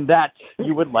and that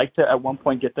you would like to at one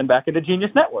point get them back into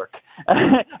Genius Network.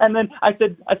 And then I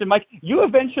said, Mike, you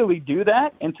eventually do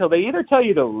that until they either tell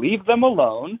you to leave them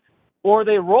alone or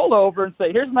they roll over and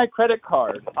say, "Here's my credit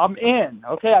card. I'm in.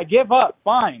 Okay, I give up.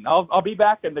 Fine. I'll be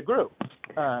back in the group."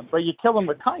 But you kill them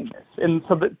with kindness. And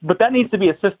so, but that needs to be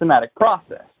a systematic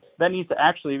process. That needs to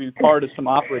actually be part of some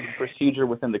operating procedure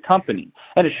within the company.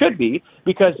 And it should be,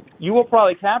 because you will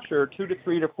probably capture $2 to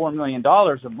 $3 to $4 million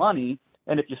of money.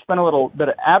 And if you spend a little bit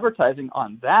of advertising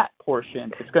on that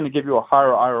portion, it's going to give you a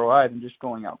higher ROI than just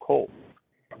going out cold.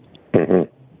 Mm-hmm.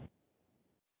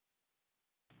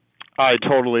 I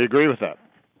totally agree with that.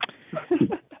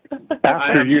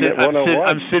 After Unit 101,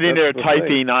 I'm sitting there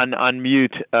typing on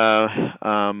mute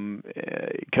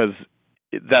because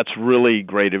that's really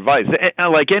great advice.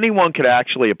 Like anyone could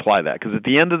actually apply that, because at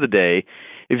the end of the day,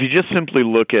 if you just simply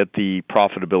look at the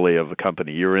profitability of a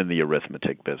company, you're in the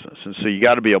arithmetic business, and so you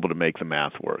got to be able to make the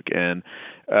math work. And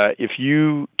if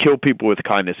you kill people with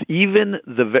kindness, even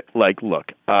I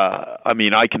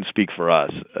can speak for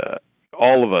us.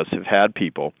 All of us have had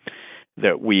people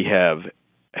that we have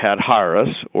had hire us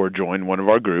or join one of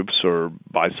our groups or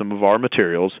buy some of our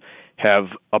materials, have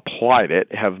applied it,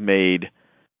 have made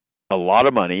a lot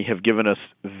of money, have given us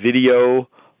video,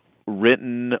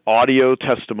 written, audio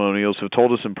testimonials, have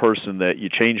told us in person that you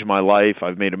changed my life,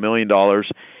 I've made $1 million,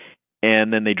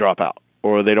 and then they drop out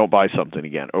or they don't buy something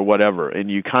again or whatever. And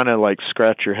you kind of like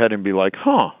scratch your head and be like,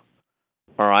 all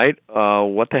right,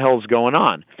 what the hell is going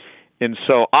on? And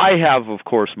so I have, of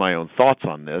course, my own thoughts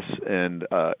on this and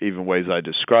even ways I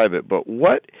describe it. But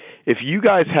what if you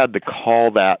guys had to call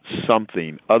that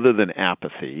something other than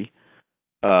apathy?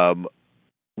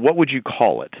 What would you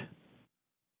call it?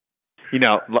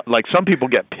 Like some people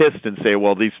get pissed and say,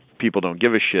 well, these people don't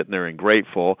give a shit and they're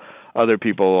ungrateful. Other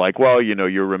people are like, well,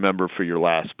 you're remembered for your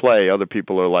last play. Other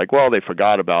people are like, well, they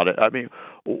forgot about it. I mean,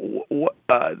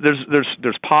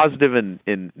 there's positive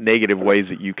and negative ways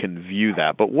that you can view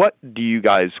that. But what do you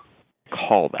guys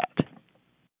call that?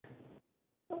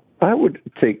 I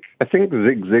think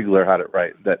Zig Ziglar had it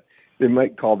right, that they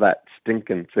might call that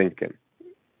stinking thinking.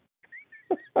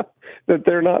 That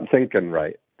they're not thinking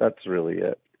right. That's really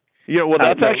it. Yeah, well,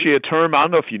 that's actually a term. I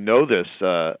don't know if you know this.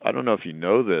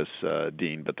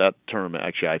 Dean, but that term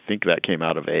actually, I think that came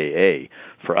out of AA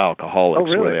for alcoholics,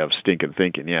 where they have stinking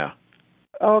thinking. Yeah.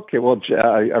 Okay, well,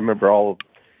 I remember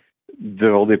the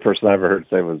only person I ever heard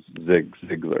say was Zig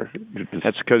Ziglar.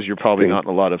 That's because you're probably not in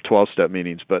a lot of 12-step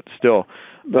meetings, but still.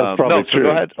 That's probably true. So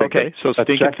go ahead. Okay, so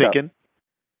stinking thinking.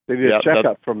 They did a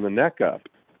checkup from the neck up.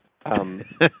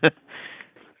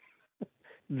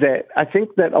 That I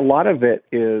think that a lot of it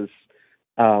is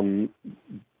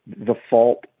the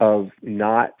fault of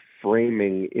not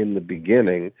framing in the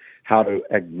beginning how to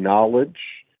acknowledge,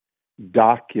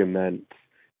 document,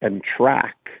 and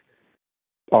track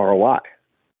ROI.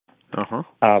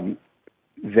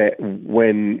 That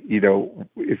when,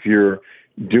 if you're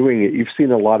doing it, you've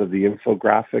seen a lot of the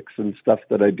infographics and stuff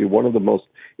that I do. One of the most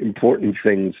important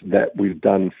things that we've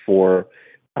done for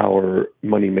our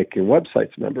money-making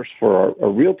websites members, for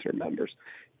our realtor members,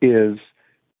 is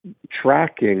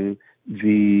tracking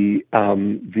the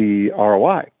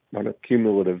ROI on a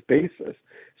cumulative basis,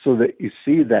 so that you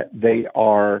see that they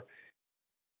are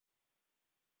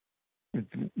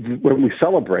when we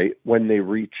celebrate when they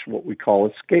reach what we call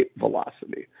escape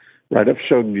velocity, right? I've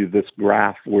shown you this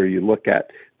graph where you look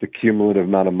at the cumulative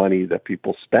amount of money that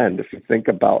people spend. If you think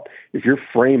about, if you're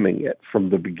framing it from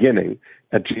the beginning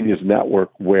at Genius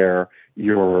Network, where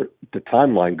the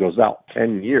timeline goes out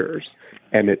 10 years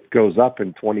and it goes up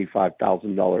in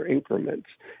 $25,000 increments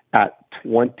at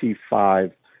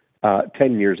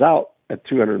 10 years out at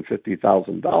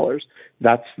 $250,000,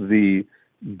 that's the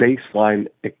baseline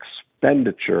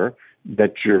expenditure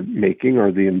that you're making,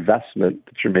 or the investment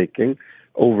that you're making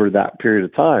over that period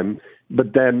of time.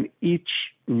 But then each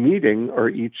meeting or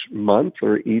each month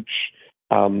or each,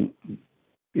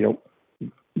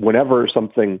 whenever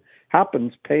something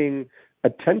happens, paying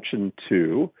attention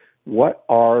to what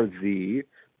are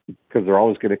because they're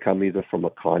always going to come either from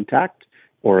a contact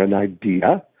or an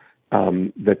idea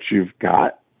that you've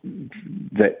got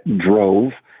that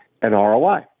drove an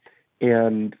ROI.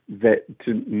 And that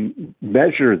to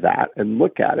measure that and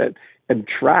look at it and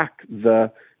track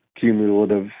the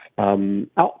cumulative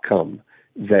outcome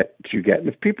that you get. And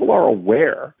if people are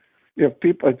aware,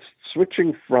 it's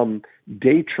switching from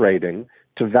day trading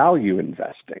to value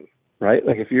investing, right?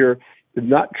 Like if you're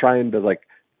not trying to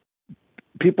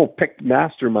people pick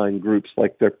mastermind groups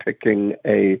like they're picking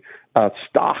a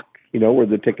stock, where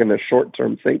they're taking a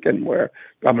short-term thinking where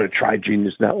I'm going to try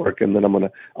Genius Network and then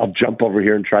I'll jump over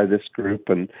here and try this group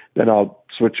and then I'll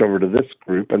switch over to this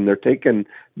group, and they're taking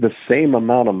the same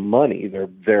amount of money,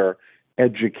 their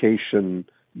education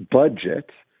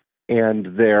budget,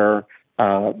 and they're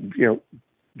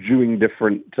doing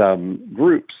different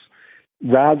groups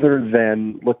rather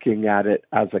than looking at it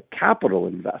as a capital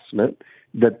investment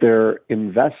that they're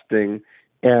investing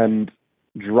and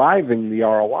driving the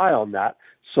ROI on that,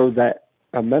 so that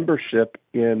a membership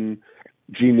in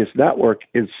Genius Network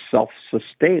is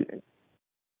self-sustaining.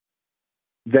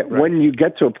 That right. When you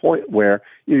get to a point where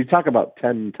you talk about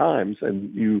 10 times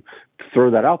and you throw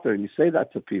that out there and you say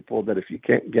that to people, that if you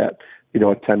can't get,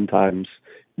 a 10 times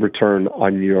return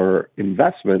on your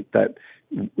investment, that,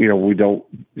 we don't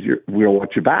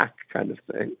want you back, kind of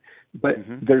thing. But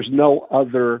there's no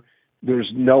other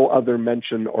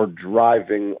mention or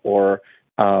driving or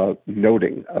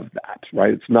noting of that,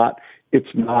 right? It's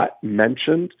not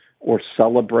mentioned or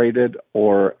celebrated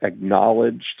or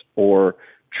acknowledged or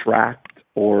tracked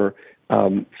or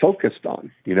focused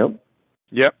on, Yep.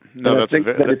 No, that's a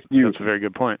very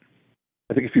good point.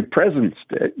 I think if you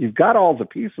presenced it, you've got all the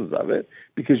pieces of it,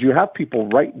 because you have people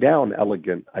write down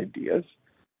elegant ideas.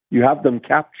 You have them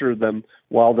capture them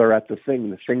while they're at the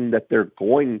thing that they're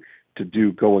going to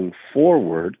do going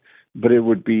forward. But it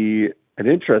would be an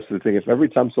interesting thing if every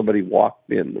time somebody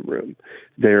walked in the room,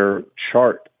 their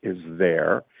chart is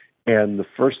there, and the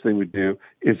first thing we do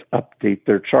is update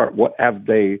their chart. What have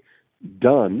they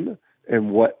done,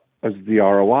 and what is the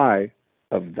ROI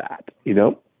of that,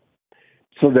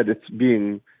 so that it's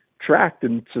being tracked,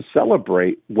 and to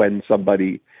celebrate when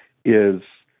somebody is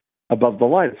above the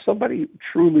line. If somebody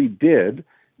truly did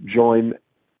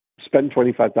spend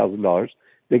 $25,000,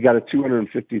 they got a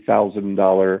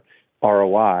 $250,000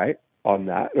 ROI on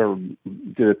that, or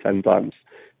did a 10 times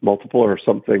multiple, or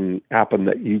something happened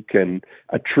that you can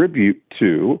attribute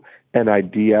to an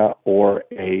idea or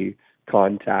a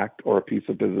contact or a piece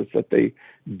of business that they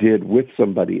did with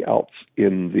somebody else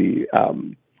in the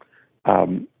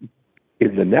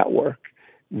network,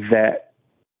 that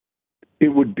it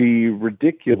would be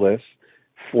ridiculous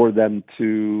for them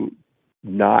to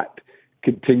not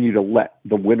continue to let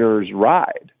the winners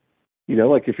ride.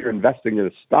 Like if you're investing in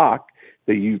a stock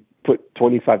that you put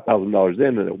 $25,000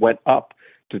 in and it went up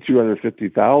to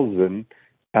 $250,000,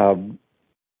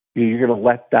 you're going to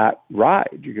let that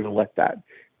ride. You're going to let that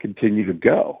continue to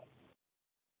go.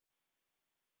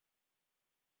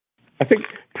 I think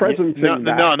presencing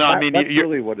that's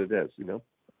really what it is.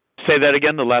 Say that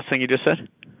again. The last thing you just said.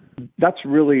 That's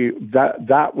really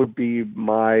that would be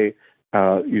my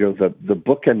the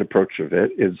bookend approach of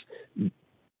it is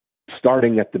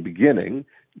starting at the beginning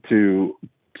to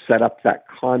set up that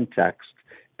context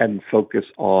and focus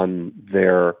on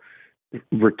their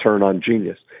return on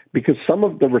Genius. Because some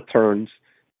of the returns,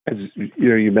 as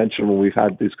you mentioned when we've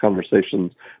had these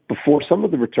conversations before, some of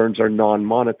the returns are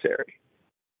non-monetary,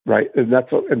 right?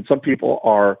 And some people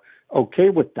are okay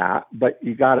with that, but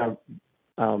you gotta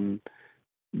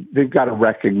they've got to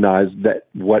recognize that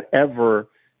whatever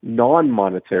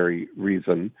non-monetary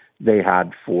reason they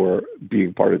had for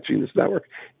being part of Genius Network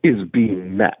is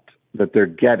being met, that they're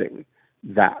getting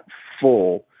that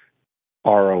full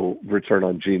RO return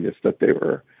on Genius that they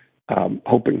were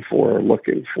hoping for or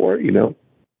looking for,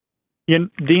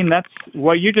 Dean, that's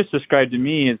what you just described to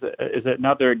me is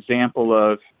another example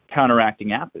of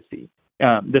counteracting apathy.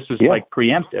 This is like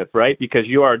preemptive, right? Because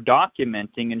you are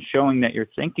documenting and showing that you're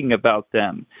thinking about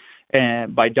them,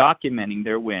 and by documenting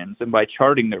their wins and by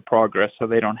charting their progress so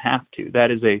they don't have to.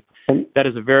 That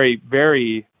is a very,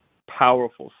 very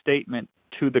powerful statement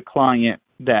to the client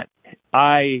that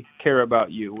I care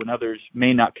about you when others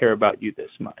may not care about you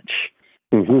this much.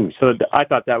 Mm-hmm. So I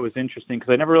thought that was interesting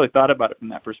because I never really thought about it from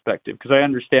that perspective, because I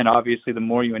understand, obviously, the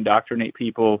more you indoctrinate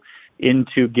people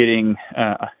into getting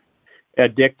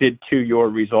addicted to your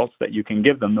results that you can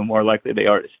give them, the more likely they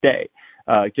are to stay.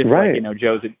 Just like,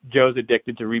 Joe's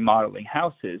addicted to remodeling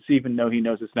houses, even though he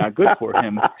knows it's not good for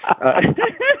him.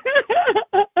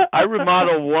 I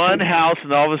remodel one house,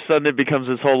 and all of a sudden it becomes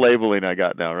this whole labeling I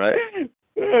got now, right?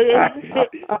 No,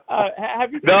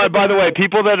 by the way,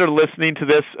 people that are listening to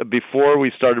this, before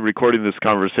we started recording this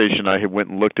conversation, I went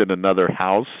and looked at another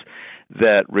house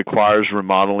that requires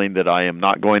remodeling that I am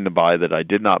not going to buy, that I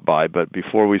did not buy. But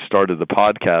before we started the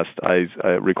podcast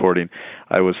recording,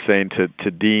 I was saying to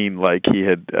Dean, like he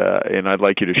had, and I'd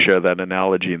like you to share that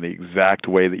analogy in the exact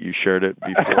way that you shared it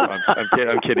before.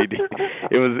 I'm kidding.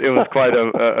 It was quite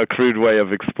a crude way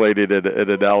of explaining an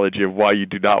analogy of why you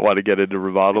do not want to get into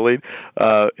remodeling.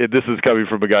 This is coming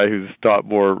from a guy who's taught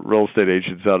more real estate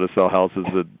agents how to sell houses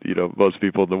than most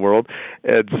people in the world,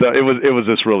 and so it was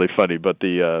just really funny.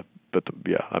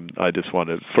 I just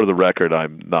wanted, for the record,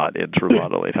 I'm not into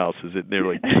remodeling houses. It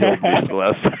nearly killed me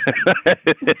less.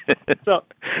 So,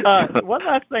 one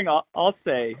last thing I'll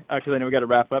say, because I know we got to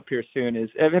wrap up here soon, is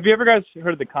have you ever guys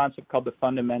heard of the concept called the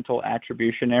fundamental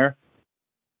attribution error?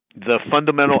 The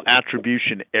fundamental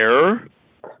attribution error?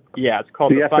 Yeah, it's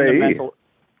called the fundamental.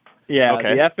 Yeah,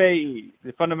 okay. The FAE,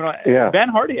 the fundamental. Yeah. Ben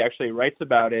Hardy actually writes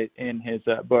about it in his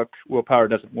book, Willpower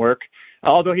Doesn't Work,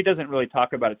 although he doesn't really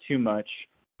talk about it too much.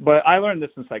 But I learned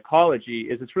this in psychology,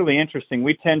 is it's really interesting.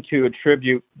 We tend to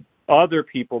attribute other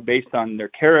people based on their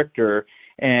character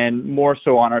and more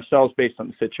so on ourselves based on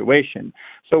the situation.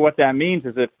 So what that means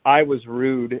is if I was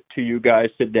rude to you guys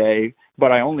today,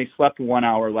 but I only slept 1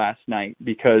 hour last night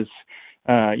because,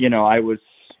 I was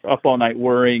up all night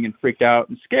worrying and freaked out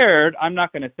and scared, I'm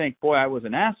not going to think, boy, I was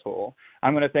an asshole.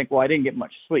 I'm going to think, well, I didn't get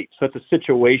much sleep. So it's a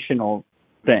situational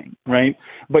thing, right?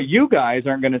 But you guys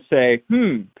aren't going to say,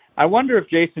 I wonder if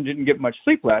Jason didn't get much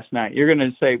sleep last night. You're going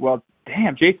to say, well,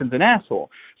 damn, Jason's an asshole.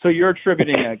 So you're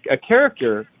attributing a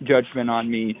character judgment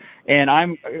on me, and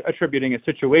I'm attributing a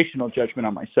situational judgment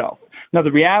on myself. Now,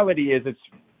 the reality is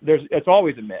it's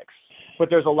always a mix, but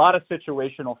there's a lot of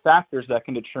situational factors that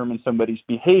can determine somebody's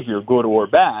behavior, good or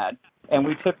bad, and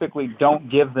we typically don't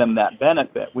give them that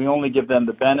benefit. We only give them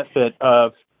the benefit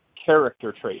of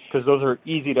character traits, because those are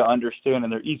easy to understand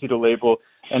and they're easy to label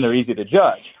and they're easy to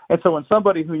judge. And so when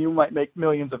somebody who you might make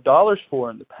millions of dollars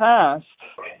for in the past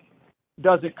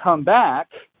doesn't come back,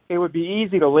 it would be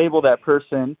easy to label that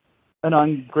person an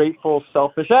ungrateful,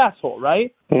 selfish asshole,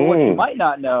 right? But what you might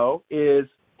not know is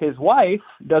his wife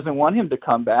doesn't want him to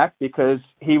come back because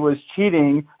he was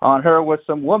cheating on her with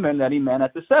some woman that he met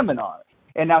at the seminar.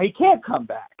 And now he can't come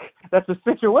back. That's a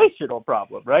situational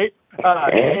problem, right?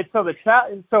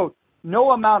 And so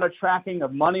no amount of tracking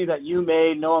of money that you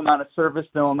made, no amount of service,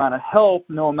 no amount of help,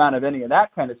 no amount of any of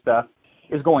that kind of stuff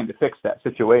is going to fix that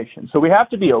situation. So we have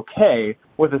to be okay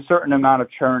with a certain amount of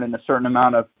churn and a certain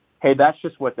amount of, hey, that's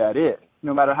just what that is.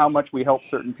 No matter how much we help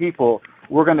certain people,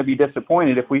 we're going to be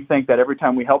disappointed if we think that every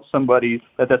time we help somebody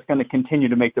that's going to continue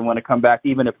to make them want to come back,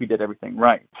 even if we did everything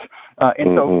right.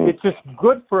 So it's just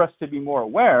good for us to be more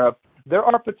aware of there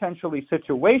are potentially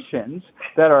situations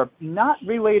that are not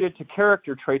related to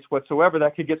character traits whatsoever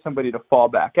that could get somebody to fall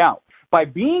back out. By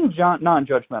being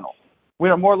non-judgmental, we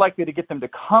are more likely to get them to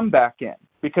come back in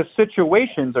because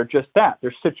situations are just that.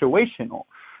 They're situational.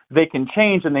 They can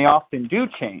change, and they often do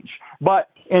change. But,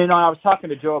 and I was talking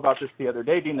to Joe about this the other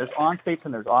day, Dean, there's on states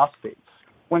and there's off states.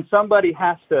 When somebody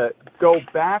has to go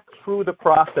back through the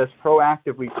process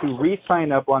proactively to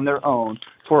re-sign up on their own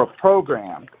for a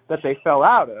program that they fell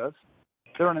out of,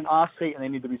 they're in an off state and they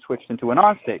need to be switched into an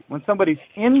on state. When somebody's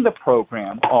in the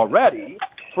program already,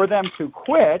 for them to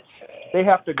quit, they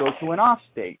have to go to an off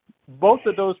state. Both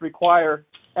of those require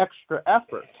extra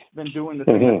effort than doing the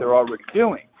thing that they're already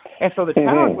doing. And so the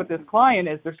challenge with this client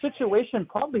is their situation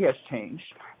probably has changed.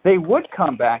 They would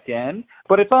come back in,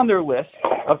 but it's on their list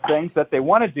of things that they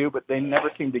want to do, but they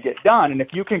never seem to get done. And if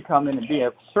you can come in and be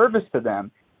of service to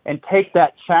them and take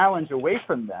that challenge away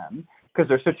from them because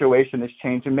their situation has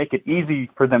changed and make it easy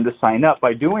for them to sign up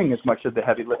by doing as much of the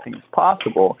heavy lifting as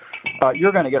possible,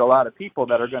 you're going to get a lot of people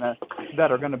that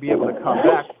are going to be able to come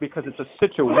back because it's a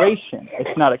situation.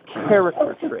 It's not a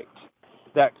character trait.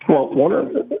 that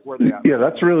where they are. Yeah,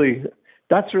 that's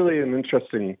really an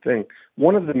interesting thing.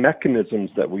 One of the mechanisms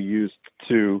that we used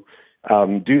to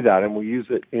do that, and we use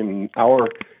it in our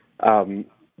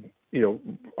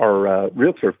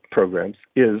realtor programs,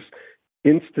 is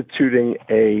instituting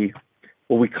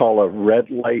what we call a red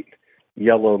light,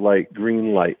 yellow light,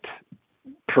 green light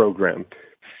program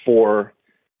for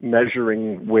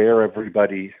measuring where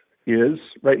everybody is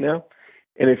right now.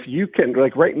 And if you can,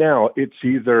 like right now, it's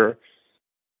either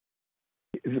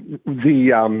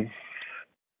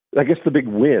I guess the big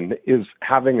win is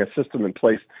having a system in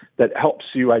place that helps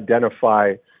you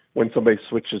identify when somebody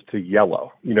switches to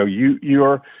yellow.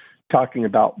 You're talking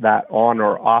about that on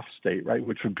or off state, right?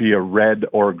 Which would be a red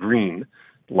or green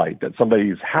light, that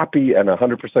somebody's happy and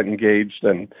 100% engaged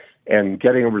and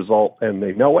getting a result, and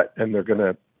they know it, and they're going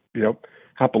to,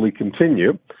 happily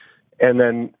continue. And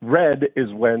then red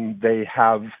is when they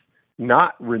have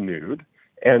not renewed,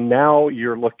 and now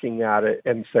you're looking at it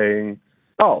and saying,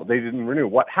 oh, they didn't renew.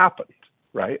 What happened,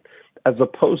 right? As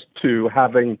opposed to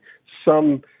having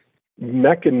some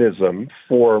mechanism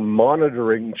for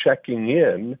monitoring, checking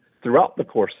in throughout the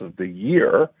course of the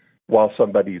year while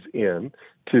somebody's in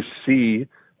to see,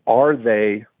 are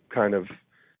they kind of,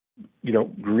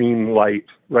 green light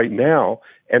right now,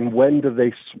 and when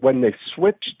they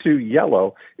switch to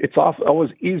yellow, it's always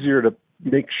easier to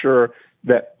make sure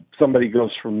that somebody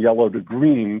goes from yellow to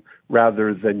green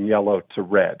rather than yellow to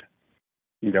red,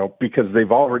 because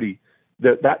they've already,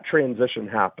 that transition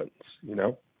happens,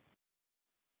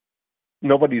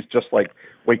 Nobody's just like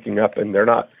waking up and they're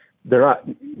not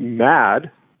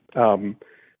mad.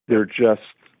 They're just,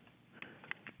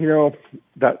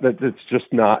 that it's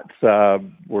just not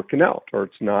working out, or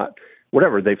it's not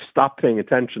whatever. They've stopped paying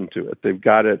attention to it. They've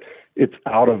got it. It's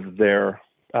out of their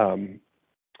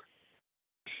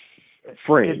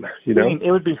frame.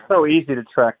 It would be so easy to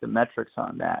track the metrics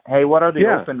on that. Hey, what are the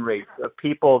open rates of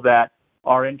people that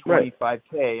are in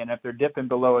 25K, and if they're dipping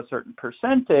below a certain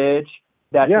percentage,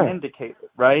 that's an indicator,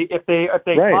 right? If they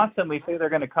constantly say they're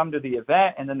going to come to the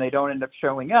event and then they don't end up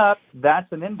showing up,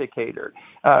 that's an indicator.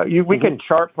 We can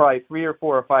chart probably 3 or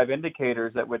 4 or 5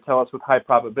 indicators that would tell us with high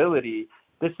probability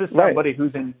this is somebody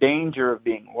who's in danger of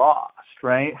being lost,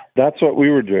 right? That's what we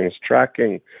were doing, is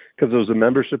tracking, because it was a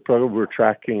membership program. We were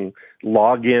tracking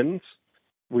logins.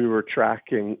 We were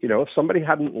tracking, if somebody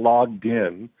hadn't logged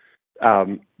in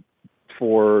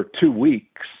for 2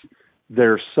 weeks,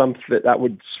 there's something that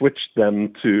would switch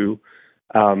them to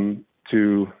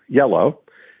yellow,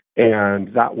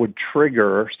 and that would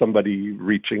trigger somebody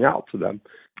reaching out to them,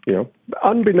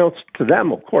 unbeknownst to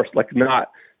them, of course, like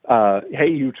not, hey,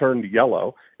 you turned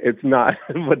yellow. It's not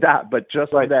with that, but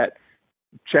just that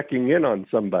checking in on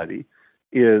somebody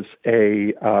is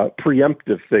a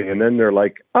preemptive thing. And then they're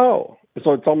like, oh,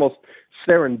 so it's almost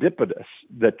serendipitous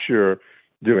that you're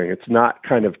doing. It's not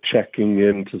kind of checking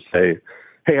in to say,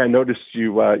 hey, I noticed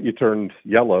you turned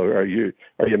yellow. Are you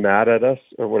mad at us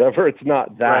or whatever? It's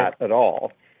not that at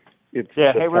all. It's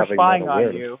hey, we're spying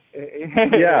on you.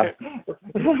 Yeah.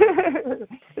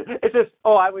 It's just,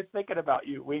 I was thinking about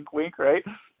you. Wink, wink, right?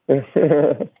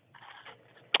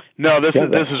 No, this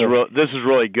is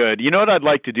really good. You know what I'd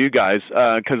like to do, guys?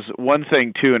 Because one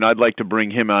thing too, and I'd like to bring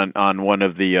him on one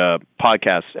of the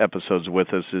podcast episodes with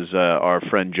us, is our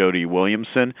friend Jody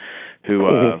Williamson,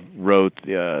 who wrote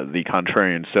the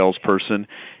Contrarian Salesperson.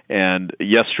 And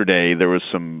yesterday there was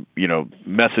some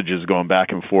messages going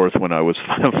back and forth when I was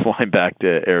flying back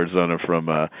to Arizona from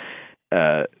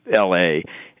L.A.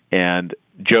 and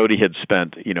Jody had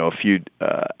spent, a few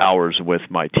hours with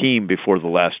my team before the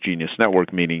last Genius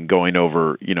Network meeting going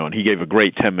over, and he gave a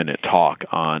great 10-minute talk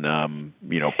on,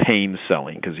 pain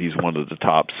selling, because he's one of the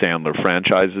top Sandler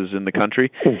franchises in the country.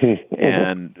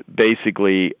 And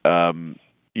basically,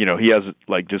 he has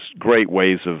like just great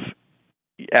ways of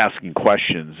asking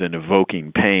questions and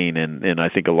evoking pain, and I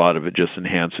think a lot of it just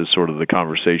enhances sort of the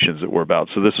conversations that we're about.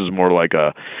 So this is more like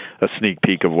a sneak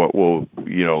peek of what we'll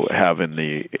have in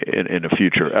a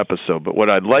future episode. But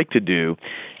what I'd like to do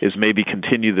is maybe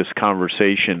continue this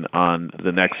conversation on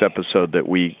the next episode that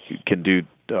we can do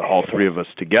all three of us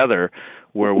together,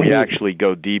 where we actually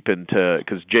go deep into,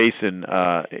 because Jason,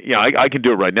 I can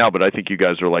do it right now, but I think you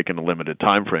guys are like in a limited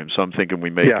time frame. So I'm thinking we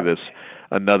make this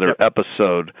another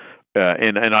episode.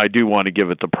 And I do want to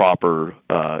give it the proper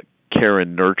care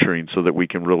and nurturing so that we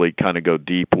can really kind of go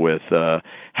deep with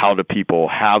how do people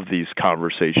have these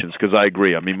conversations. Because I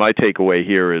agree. I mean, my takeaway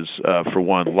here is, for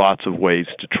one, lots of ways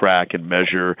to track and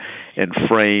measure and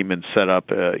frame and set up,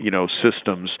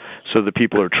 systems so that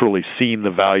people are truly seeing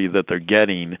the value that they're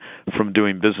getting from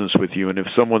doing business with you. And if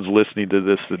someone's listening to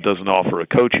this that doesn't offer a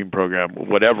coaching program,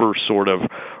 whatever sort of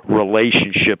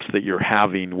relationships that you're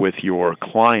having with your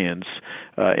clients,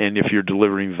 and if you're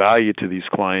delivering value to these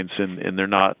clients and they're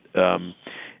not,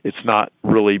 it's not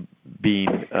really being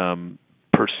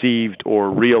perceived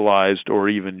or realized or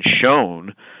even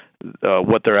shown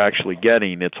what they're actually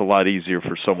getting, it's a lot easier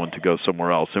for someone to go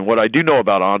somewhere else. And what I do know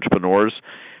about entrepreneurs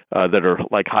that are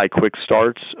like high quick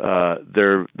starts,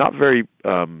 they're not very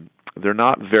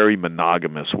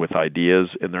monogamous with ideas,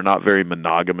 and they're not very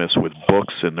monogamous with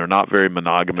books, and they're not very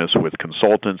monogamous with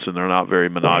consultants, and they're not very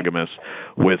monogamous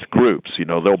with groups.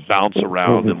 They'll bounce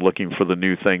around and looking for the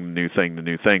new thing,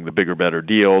 the bigger, better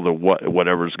deal, the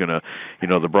whatever's going to,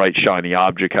 the bright, shiny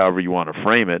object, however you want to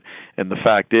frame it. And the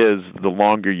fact is, the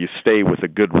longer you stay with a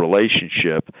good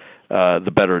relationship,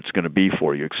 the better it's going to be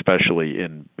for you, especially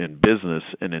in business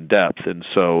and in depth. And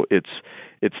so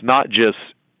this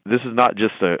is not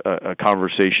just a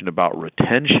conversation about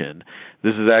retention.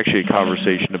 This is actually a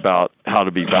conversation about how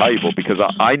to be valuable, because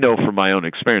I know from my own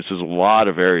experience there's a lot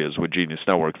of areas with Genius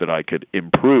Network that I could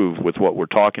improve with what we're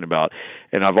talking about.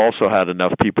 And I've also had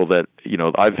enough people that,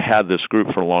 I've had this group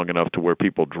for long enough to where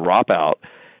people drop out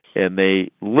and they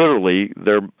literally,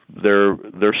 their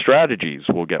strategies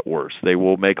will get worse. They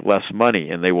will make less money,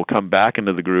 and they will come back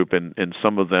into the group, and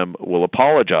some of them will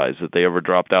apologize that they ever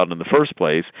dropped out in the first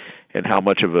place and how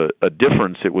much of a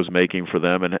difference it was making for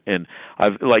them. And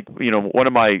I've one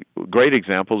of my great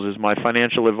examples is my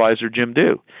financial advisor, Jim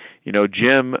Dew.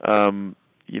 Jim,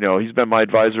 he's been my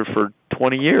advisor for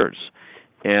 20 years.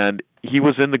 And he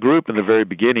was in the group in the very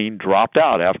beginning, dropped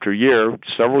out after a year.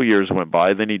 Several years went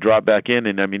by, then he dropped back in,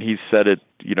 and I mean, he said it,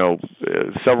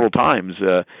 several times.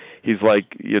 He's like,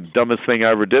 the dumbest thing I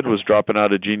ever did was dropping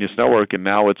out of Genius Network, and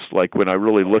now it's like when I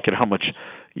really look at how much,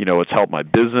 it's helped my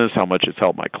business, how much it's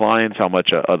helped my clients, how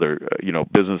much other,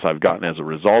 business I've gotten as a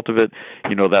result of it,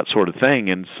 that sort of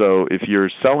thing. And so if you're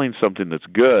selling something that's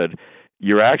good,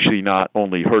 you're actually not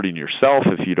only hurting yourself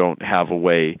if you don't have a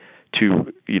way to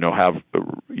have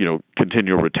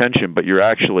continual retention, but you're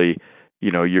actually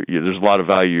there's a lot of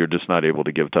value you're just not able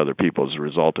to give to other people as a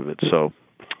result of it. So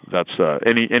that's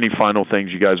any final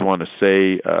things you guys want to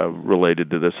say related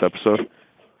to this episode?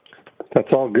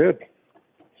 That's all good.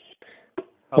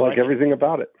 I like everything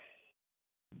about it.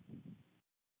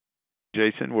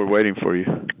 Jason, we're waiting for you.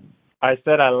 I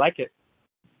said I like it.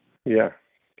 Yeah.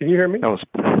 Can you hear me? That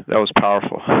was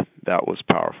powerful. That was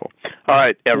powerful. All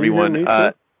right, everyone.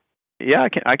 Yeah,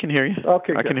 I can hear you.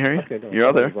 Okay, I can hear you. Okay,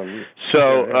 you're there.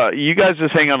 So you guys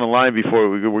just hang on the line before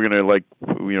we're going to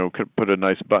put a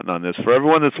nice button on this. For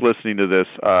everyone that's listening to this,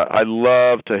 I'd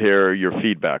love to hear your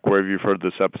feedback. Wherever you've heard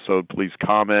this episode, please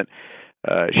comment,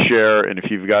 share, and if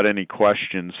you've got any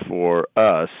questions for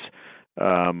us,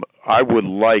 I would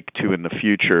like to, in the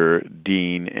future,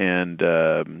 Dean and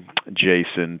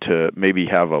Jason, to maybe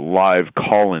have a live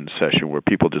call-in session where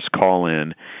people just call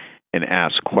in and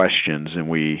ask questions, and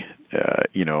we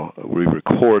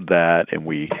record that, and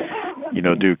we,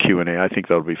 do Q&A. I think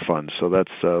that'll be fun. So that's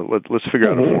let's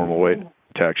figure out a formal way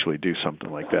to actually do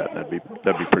something like that. That'd be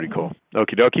pretty cool.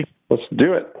 Okie dokie. Let's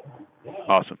do it.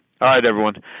 Awesome. All right,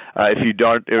 everyone. If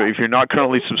you're not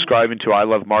currently subscribing to I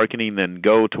Love Marketing, then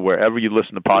go to wherever you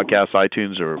listen to podcasts,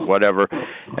 iTunes or whatever,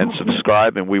 and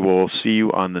subscribe. And we will see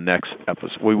you on the next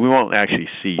episode. We won't actually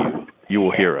see you. You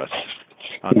will hear us.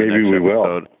 Maybe we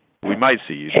will. We might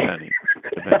see you,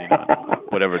 depending on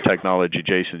whatever technology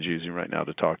Jason's using right now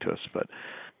to talk to us. But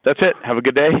that's it. Have a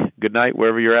good day, good night,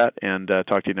 wherever you're at, and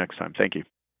talk to you next time. Thank you.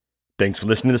 Thanks for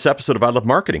listening to this episode of I Love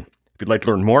Marketing. If you'd like to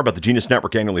learn more about the Genius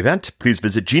Network annual event, please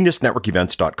visit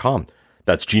geniusnetworkevents.com.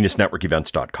 That's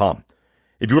geniusnetworkevents.com.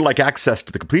 If you would like access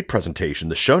to the complete presentation,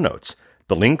 the show notes,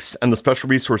 the links, and the special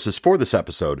resources for this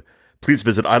episode, please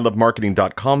visit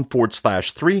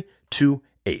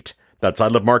ilovemarketing.com/328. That's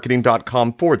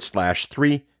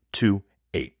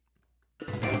ilovemarketing.com/328.